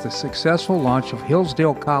goal is the successful launch of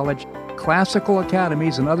Hillsdale College, classical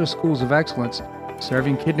academies, and other schools of excellence,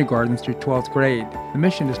 serving kindergarten through 12th grade. The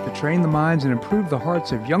mission is to train the minds and improve the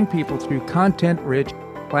hearts of young people through content-rich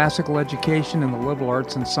classical education in the liberal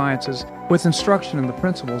arts and sciences with instruction in the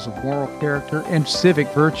principles of moral character and civic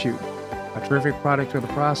virtue. A terrific product of the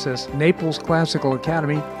process, Naples Classical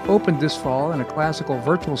Academy opened this fall, and a classical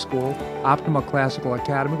virtual school, Optima Classical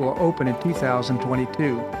Academy, will open in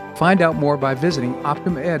 2022. Find out more by visiting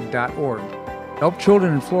optimaed.org. Help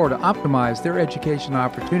children in Florida optimize their education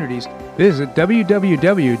opportunities. Visit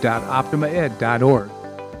www.optimaed.org.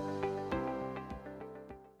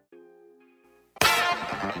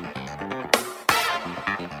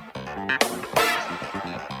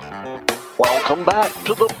 Welcome back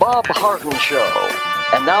to the Bob Harden Show.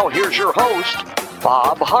 And now here's your host,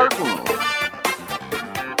 Bob Harden.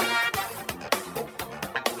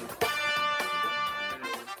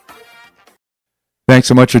 Thanks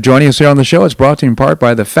so much for joining us here on the show. It's brought to you in part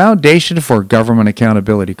by the Foundation for Government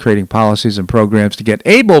Accountability, creating policies and programs to get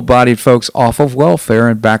able-bodied folks off of welfare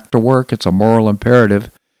and back to work. It's a moral imperative.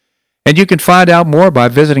 And you can find out more by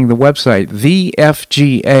visiting the website,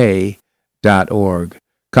 thefga.org.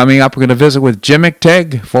 Coming up, we're going to visit with Jim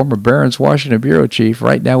McTighe, former Barron's Washington Bureau Chief.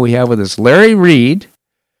 Right now we have with us Larry Reed.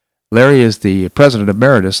 Larry is the President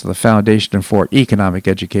Emeritus of the Foundation for Economic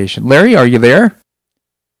Education. Larry, are you there?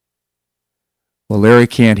 Well, Larry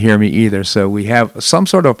can't hear me either, so we have some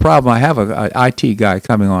sort of problem. I have an IT guy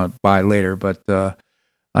coming on by later, but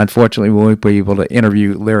unfortunately we won't be able to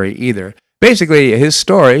interview Larry either. Basically, his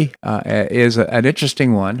story is an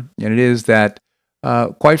interesting one, and it is that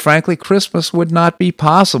quite frankly, Christmas would not be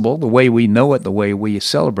possible the way we know it, the way we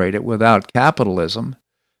celebrate it, without capitalism.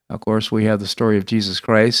 Of course, we have the story of Jesus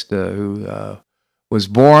Christ, who was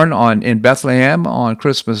born in Bethlehem on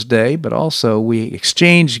Christmas Day, but also we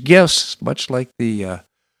exchange gifts, much like the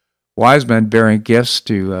wise men bearing gifts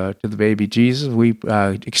to the baby Jesus. We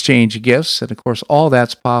exchange gifts, and of course, all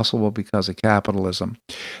that's possible because of capitalism.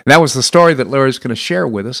 And that was the story that Larry's going to share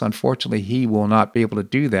with us. Unfortunately, he will not be able to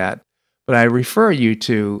do that. But I refer you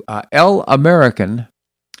to El American.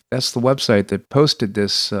 That's the website that posted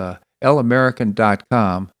this,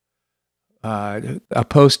 elamerican.com,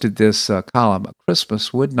 posted this column.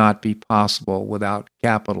 Christmas would not be possible without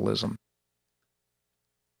capitalism.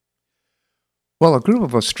 Well, a group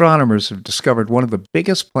of astronomers have discovered one of the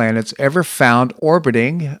biggest planets ever found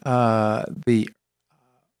orbiting a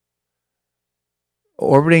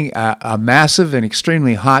massive and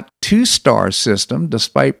extremely hot two-star system,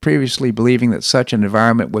 despite previously believing that such an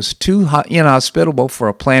environment was too inhospitable for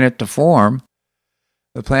a planet to form.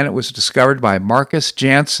 The planet was discovered by Marcus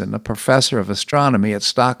Janssen, a professor of astronomy at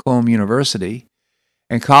Stockholm University,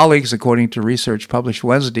 and colleagues, according to research published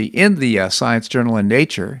Wednesday in the science journal in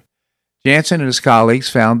Nature. Janssen and his colleagues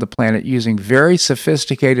found the planet using very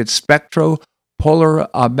sophisticated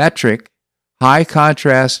spectropolarimetric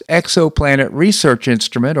high-contrast exoplanet research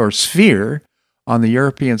instrument, or SPHERE, on the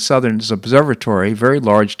European Southern Observatory, very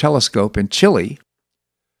large telescope in Chile.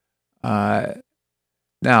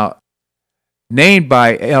 Now, named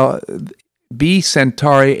by B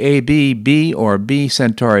Centauri AB B or B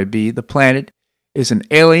Centauri B, the planet is an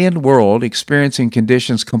alien world experiencing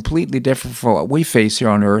conditions completely different from what we face here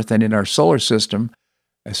on Earth and in our solar system,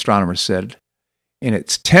 astronomers said. And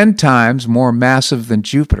it's 10 times more massive than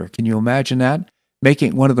Jupiter. Can you imagine that? Making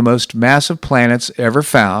it one of the most massive planets ever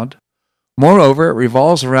found. Moreover, it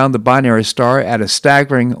revolves around the binary star at a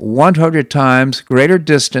staggering 100 times greater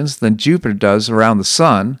distance than Jupiter does around the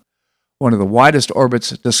Sun, one of the widest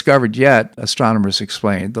orbits discovered yet, astronomers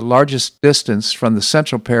explained. The largest distance from the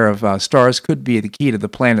central pair of stars could be the key to the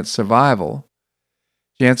planet's survival.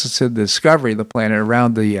 Janssen said the discovery of the planet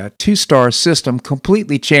around the two-star system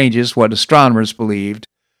completely changes what astronomers believed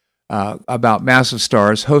about massive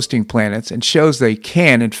stars hosting planets and shows they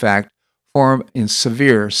can, in fact, form in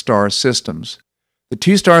severe star systems. The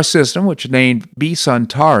two-star system, which is named B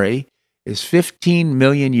Centauri, is 15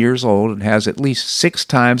 million years old and has at least 6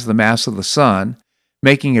 times the mass of the Sun,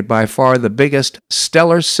 making it by far the biggest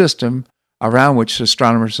stellar system around which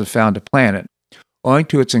astronomers have found a planet. Owing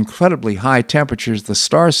to its incredibly high temperatures, the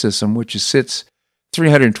star system, which sits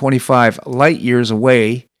 325 light-years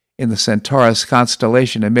away in the Centaurus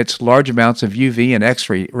constellation, emits large amounts of UV and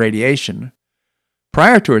X-ray radiation.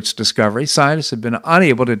 Prior to its discovery, scientists have been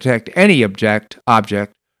unable to detect any object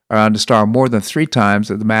around a star more than 3 times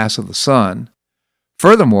the mass of the Sun.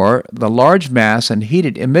 Furthermore, the large mass and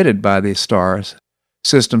heat emitted by the star's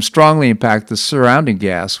system strongly impact the surrounding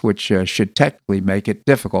gas, which should technically make it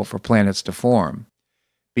difficult for planets to form.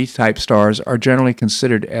 B-type stars are generally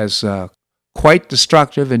considered as quite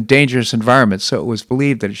destructive and dangerous environments, so it was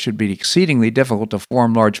believed that it should be exceedingly difficult to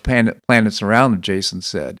form large planets around them, Jason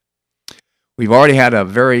said. We've already had a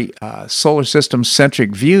very solar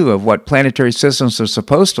system-centric view of what planetary systems are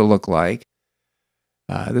supposed to look like.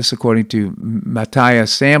 This according to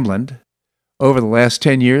Matthias Samland. Over the last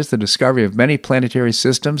 10 years, the discovery of many planetary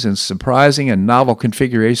systems in surprising and novel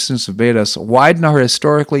configurations have made us widen our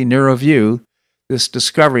historically narrow view. This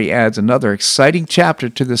discovery adds another exciting chapter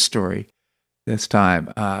to this story, this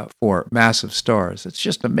time for massive stars. It's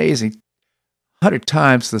just amazing. 100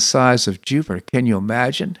 times the size of Jupiter. Can you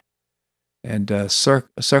imagine? And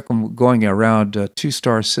going around a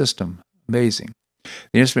two-star system. Amazing.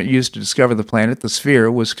 The instrument used to discover the planet, the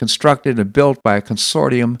sphere, was constructed and built by a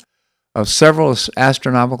consortium of several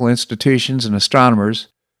astronomical institutions and astronomers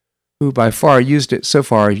who by far have used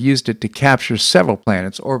it to capture several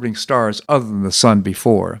planets orbiting stars other than the Sun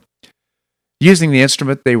before. Using the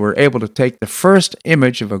instrument, they were able to take the first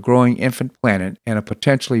image of a growing infant planet and a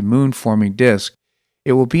potentially moon-forming disk.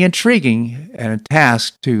 It will be intriguing and a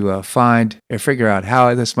task to find or figure out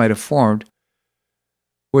how this might have formed,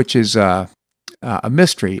 which is a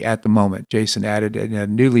mystery at the moment. Jason added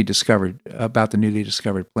about the newly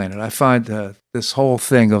discovered planet. I find this whole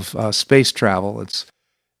thing of space travel, it's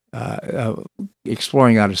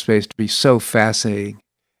exploring outer space, to be so fascinating.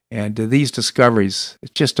 And these discoveries,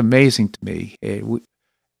 it's just amazing to me.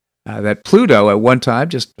 That Pluto at one time,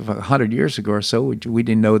 just 100 years ago or so, we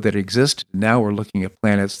didn't know that it existed. Now we're looking at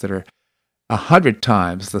planets that are 100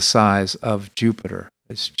 times the size of Jupiter.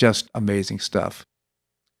 It's just amazing stuff.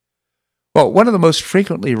 Well, one of the most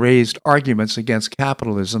frequently raised arguments against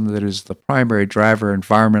capitalism that is the primary driver of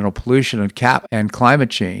environmental pollution and climate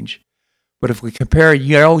change. But if we compare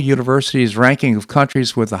Yale University's ranking of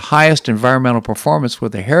countries with the highest environmental performance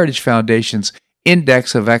with the Heritage Foundation's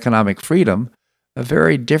Index of Economic Freedom, a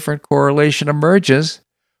very different correlation emerges.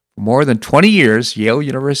 For more than 20 years, Yale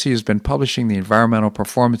University has been publishing the Environmental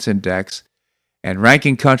Performance Index and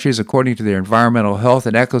ranking countries according to their environmental health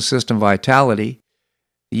and ecosystem vitality.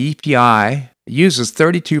 The EPI uses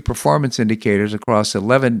 32 performance indicators across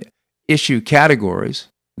 11 issue categories,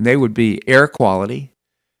 and they would be air quality,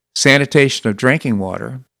 sanitation of drinking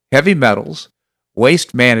water, heavy metals,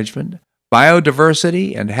 waste management,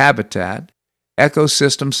 biodiversity and habitat,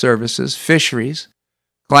 ecosystem services, fisheries,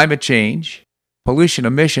 climate change, pollution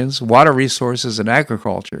emissions, water resources, and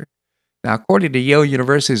agriculture. Now, according to Yale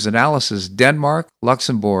University's analysis, Denmark,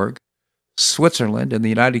 Luxembourg, Switzerland, and the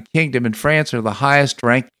United Kingdom and France are the highest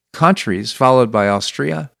ranked countries, followed by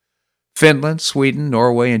Austria, Finland, Sweden,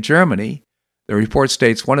 Norway, and Germany. The report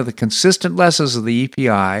states one of the consistent lessons of the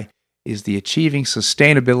EPI is the achieving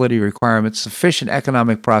sustainability requirements, sufficient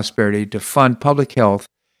economic prosperity to fund public health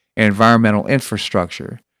and environmental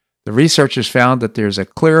infrastructure. The researchers found that there's a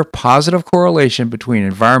clear positive correlation between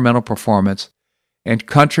environmental performance and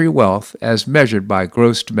country wealth as measured by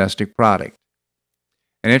gross domestic product.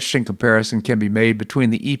 An interesting comparison can be made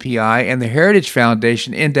between the EPI and the Heritage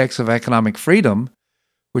Foundation Index of Economic Freedom,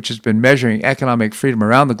 which has been measuring economic freedom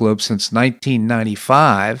around the globe since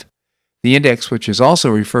 1995. The index, which is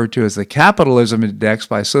also referred to as the Capitalism Index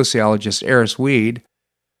by sociologist Eris Weed,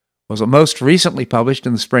 was most recently published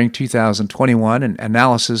in the spring 2021, an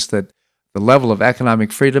analysis that the level of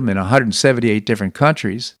economic freedom in 178 different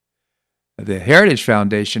countries. The Heritage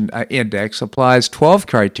Foundation Index applies 12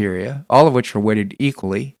 criteria, all of which are weighted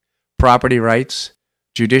equally: property rights,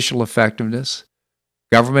 judicial effectiveness,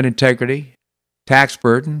 government integrity, tax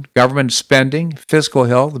burden, government spending, fiscal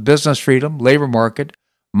health, business freedom, labor market,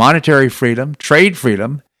 monetary freedom, trade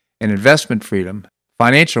freedom, and investment freedom,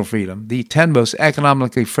 financial freedom. The 10 most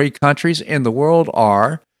economically free countries in the world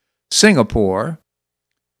are Singapore,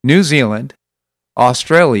 New Zealand,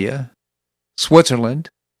 Australia, Switzerland,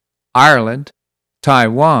 Ireland,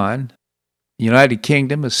 Taiwan, United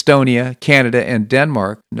Kingdom, Estonia, Canada, and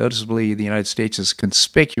Denmark. Noticeably, the United States is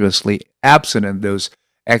conspicuously absent in those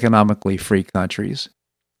economically free countries.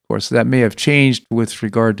 Of course, that may have changed with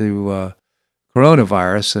regard to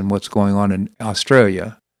coronavirus and what's going on in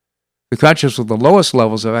Australia. The countries with the lowest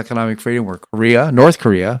levels of economic freedom were North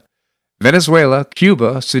Korea, Venezuela,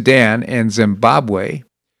 Cuba, Sudan, and Zimbabwe.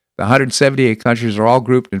 The 178 countries are all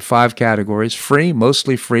grouped in 5 categories: free,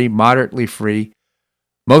 mostly free, moderately free,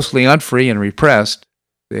 mostly unfree, and repressed.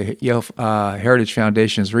 The Yale Heritage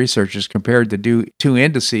Foundation's researchers compared the 2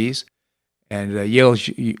 indices and Yale's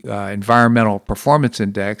Environmental Performance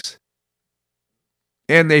Index,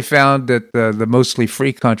 and they found that the mostly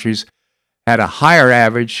free countries had a higher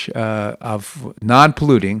average of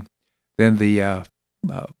non-polluting than the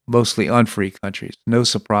mostly unfree countries. No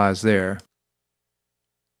surprise there.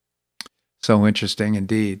 So interesting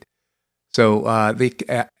indeed. So the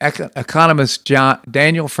economist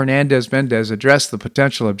Daniel Fernandez Mendez addressed the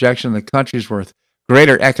potential objection that countries with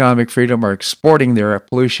greater economic freedom are exporting their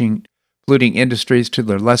polluting industries to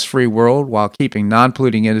the less free world while keeping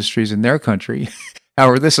non-polluting industries in their country.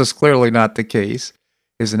 However, this is clearly not the case.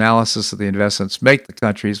 His analysis of the investments make the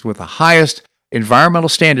countries with the highest environmental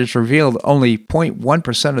standards revealed only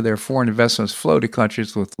 0.1% of their foreign investments flow to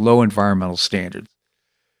countries with low environmental standards.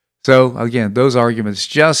 So, again, those arguments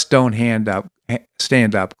just don't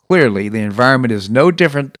stand up clearly. The environment is no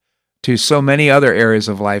different to so many other areas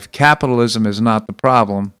of life. Capitalism is not the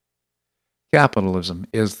problem. Capitalism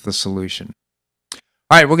is the solution.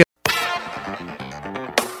 All right, we'll get.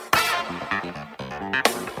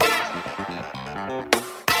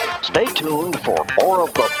 Stay tuned for more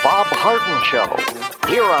of the Bob Harden Show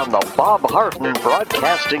here on the Bob Harden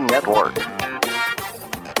Broadcasting Network.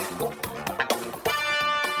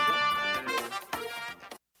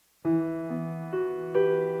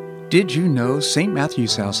 Did you know St.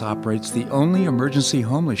 Matthew's House operates the only emergency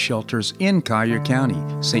homeless shelters in Collier County?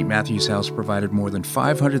 St. Matthew's House provided more than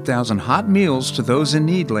 500,000 hot meals to those in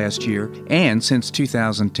need last year, and since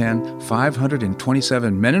 2010,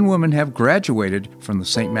 527 men and women have graduated from the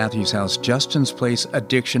St. Matthew's House Justin's Place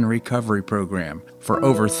Addiction Recovery Program. For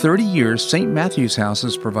over 30 years, St. Matthew's House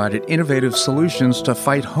has provided innovative solutions to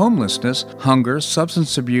fight homelessness, hunger,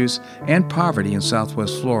 substance abuse, and poverty in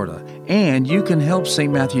Southwest Florida. And you can help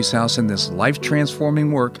St. Matthew's House in this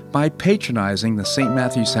life-transforming work by patronizing the St.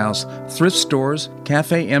 Matthew's House thrift stores,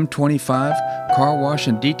 Cafe M25, car wash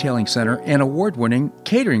and detailing center, and award-winning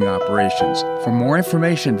catering operations. For more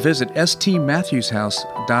information, visit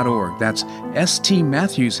stmatthewshouse.org. That's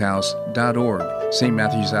stmatthewshouse.org. St.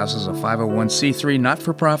 Matthew's House is a 501c3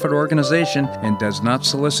 not-for-profit organization and does not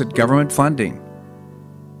solicit government funding.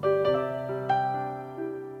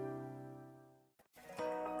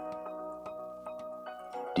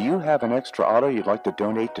 Do you have an extra auto you'd like to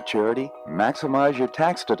donate to charity? Maximize your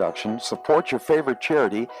tax deduction, support your favorite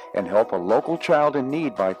charity, and help a local child in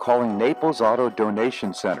need by calling Naples Auto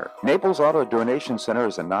Donation Center. Naples Auto Donation Center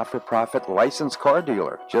is a not-for-profit licensed car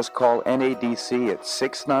dealer. Just call NADC at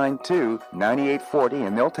 692-9840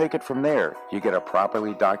 and they'll take it from there. You get a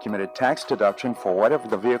properly documented tax deduction for whatever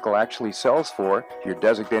the vehicle actually sells for. Your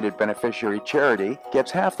designated beneficiary charity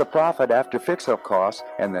gets half the profit after fix-up costs,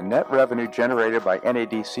 and the net revenue generated by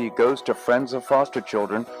NADC goes to Friends of Foster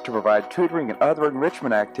Children to provide tutoring and other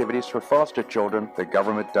enrichment activities for foster children the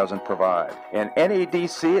government doesn't provide. And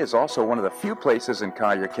NADC is also one of the few places in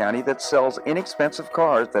Collier County that sells inexpensive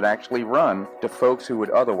cars that actually run to folks who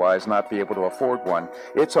would otherwise not be able to afford one.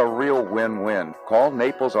 It's a real win-win. Call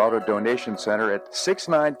Naples Auto Donation Center at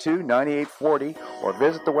 692-9840 or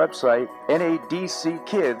visit the website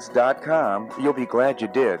nadckids.com. You'll be glad you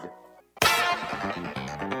did.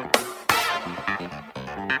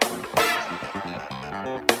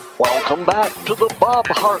 Welcome back to the Bob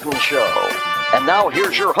Harden Show. And now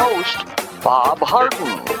here's your host, Bob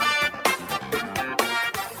Harden.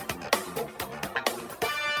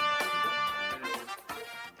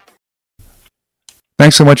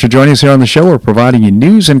 Thanks so much for joining us here on the show. We're providing you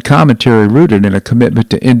news and commentary rooted in a commitment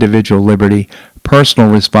to individual liberty,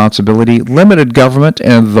 personal responsibility, limited government,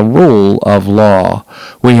 and the rule of law.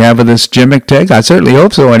 We have with us Jim McTighe. I certainly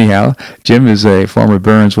hope so anyhow. Jim is a former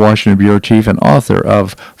Barron's Washington Bureau Chief and author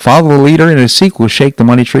of Follow the Leader and his sequel, Shake the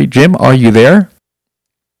Money Tree. Jim, are you there?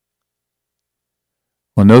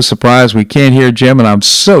 Well, no surprise, we can't hear Jim, and I'm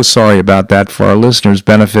so sorry about that. For our listeners'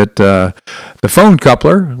 benefit, the phone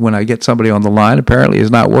coupler, when I get somebody on the line, apparently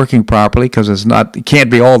is not working properly because it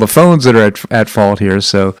can't be all the phones that are at fault here.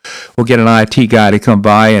 So we'll get an IT guy to come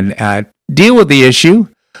by and deal with the issue.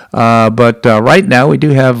 But right now, we do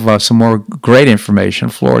have some more great information.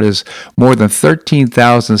 Florida's more than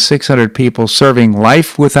 13,600 people serving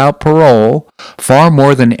life without parole, far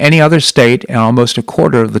more than any other state, and almost a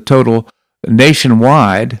quarter of the total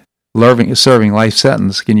nationwide serving life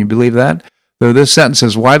sentence. Can you believe that? Though this sentence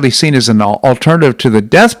is widely seen as an alternative to the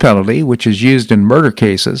death penalty, which is used in murder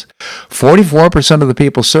cases, 44% of the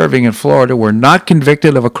people serving in Florida were not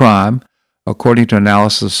convicted of a crime, according to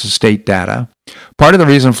analysis of state data. Part of the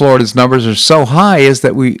reason Florida's numbers are so high is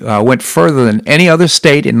that we went further than any other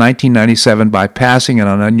state in 1997 by passing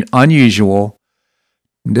an unusual,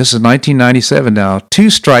 this is 1997 now,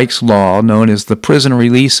 two-strikes law known as the Prison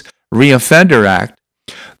Release Reoffender Act.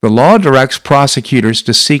 The law directs prosecutors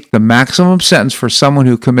to seek the maximum sentence for someone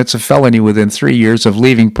who commits a felony within 3 years of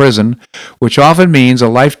leaving prison, which often means a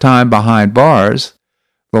lifetime behind bars.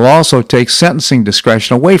 The law also takes sentencing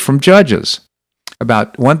discretion away from judges.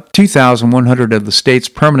 About 2,100 of the state's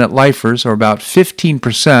permanent lifers, or about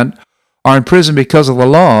 15%, are in prison because of the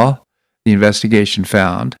law, the investigation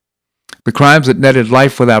found. The crimes that netted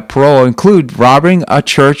life without parole include robbing a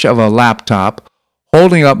church of a laptop,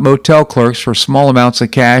 holding up motel clerks for small amounts of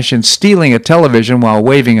cash, and stealing a television while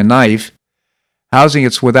waving a knife. Housing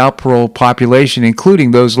its without parole population,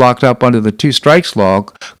 including those locked up under the two strikes law,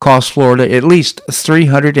 cost Florida at least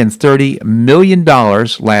 $330 million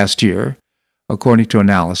last year, according to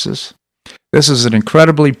analysis. This is an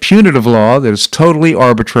incredibly punitive law that is totally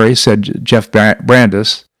arbitrary, said Jeff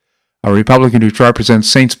Brandes, a Republican who represents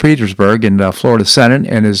St. Petersburg in the Florida Senate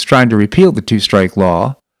and is trying to repeal the two-strike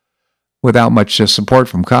law without much support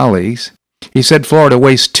from colleagues. He said Florida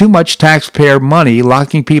wastes too much taxpayer money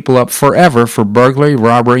locking people up forever for burglary,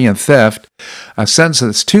 robbery, and theft. A sentence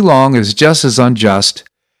that's too long is just as unjust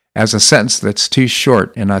as a sentence that's too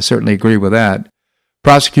short, and I certainly agree with that.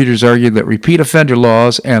 Prosecutors argue that repeat offender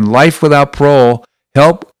laws and life without parole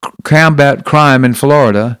help combat crime in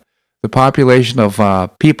Florida. The population of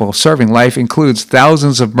people serving life includes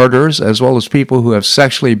thousands of murderers as well as people who have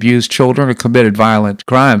sexually abused children or committed violent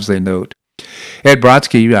crimes, they note. Ed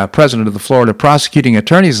Brodsky, president of the Florida Prosecuting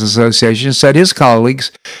Attorneys Association, said his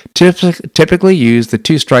colleagues typically use the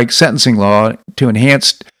two-strike sentencing law to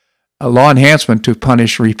enhance law enhancement to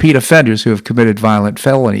punish repeat offenders who have committed violent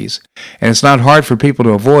felonies. And it's not hard for people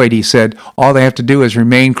to avoid, he said. All they have to do is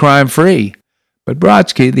remain crime-free. But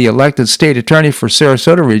Brodsky, the elected state attorney for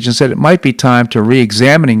Sarasota region, said it might be time to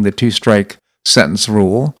re-examining the two-strike sentence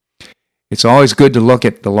rule. It's always good to look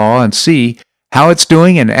at the law and see how it's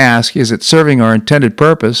doing and ask, is it serving our intended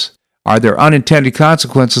purpose? Are there unintended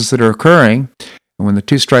consequences that are occurring? And when the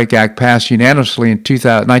Two-Strike Act passed unanimously in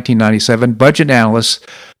 1997, budget analysts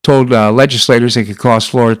told legislators it could cost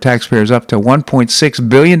Florida taxpayers up to $1.6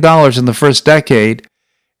 billion in the first decade,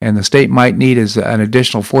 and the state might need an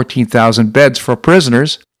additional 14,000 beds for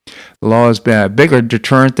prisoners. The law has been a bigger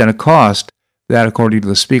deterrent than a cost, that according to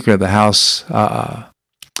the Speaker of the House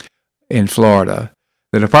in Florida.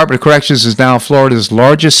 The Department of Corrections is now Florida's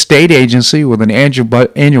largest state agency with an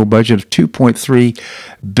annual budget of $2.3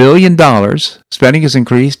 billion. Spending has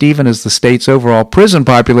increased even as the state's overall prison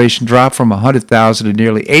population dropped from 100,000 to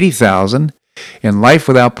nearly 80,000. And life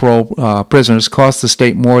without parole prisoners cost the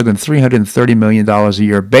state more than $330 million a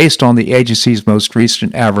year based on the agency's most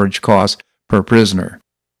recent average cost per prisoner,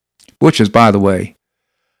 which is, by the way,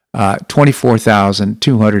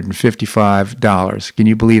 $24,255. Can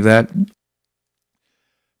you believe that?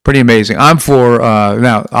 Pretty amazing. I'm for,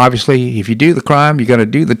 now, obviously, if you do the crime, you got to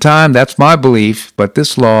do the time. That's my belief. But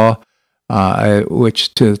this law,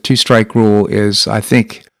 which to two-strike rule is, I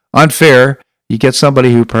think, unfair. You get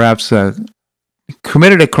somebody who perhaps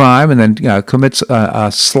committed a crime and then commits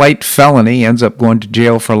a slight felony, ends up going to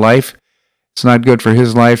jail for life. It's not good for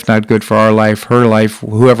his life, not good for our life, her life,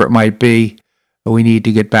 whoever it might be. We need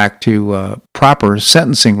to get back to proper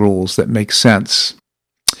sentencing rules that make sense.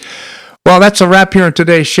 Well, that's a wrap here on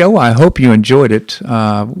today's show. I hope you enjoyed it.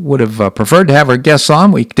 Would have preferred to have our guests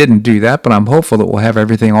on. We didn't do that, but I'm hopeful that we'll have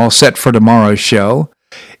everything all set for tomorrow's show.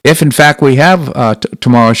 If, in fact, we have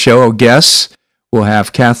tomorrow's show guests, we'll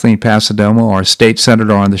have Kathleen Pasadomo, our state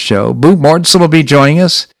senator, on the show. Boo Mortensen will be joining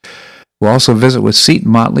us. We'll also visit with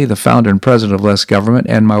Seton Motley, the founder and president of Less Government,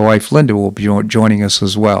 and my wife Linda will be joining us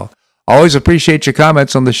as well. Always appreciate your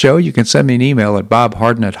comments on the show. You can send me an email at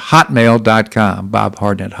bobharden@hotmail.com,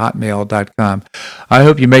 bobharden@hotmail.com. I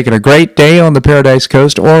hope you make it a great day on the Paradise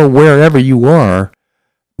Coast or wherever you are.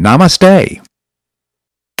 Namaste.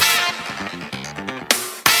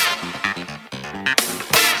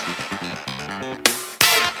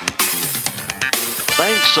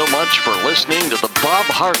 Thanks so much for listening to the Bob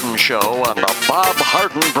Harden Show on the Bob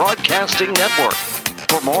Harden Broadcasting Network.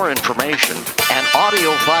 For more information and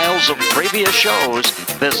audio files of previous shows,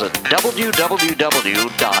 visit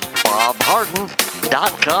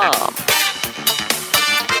www.bobharden.com.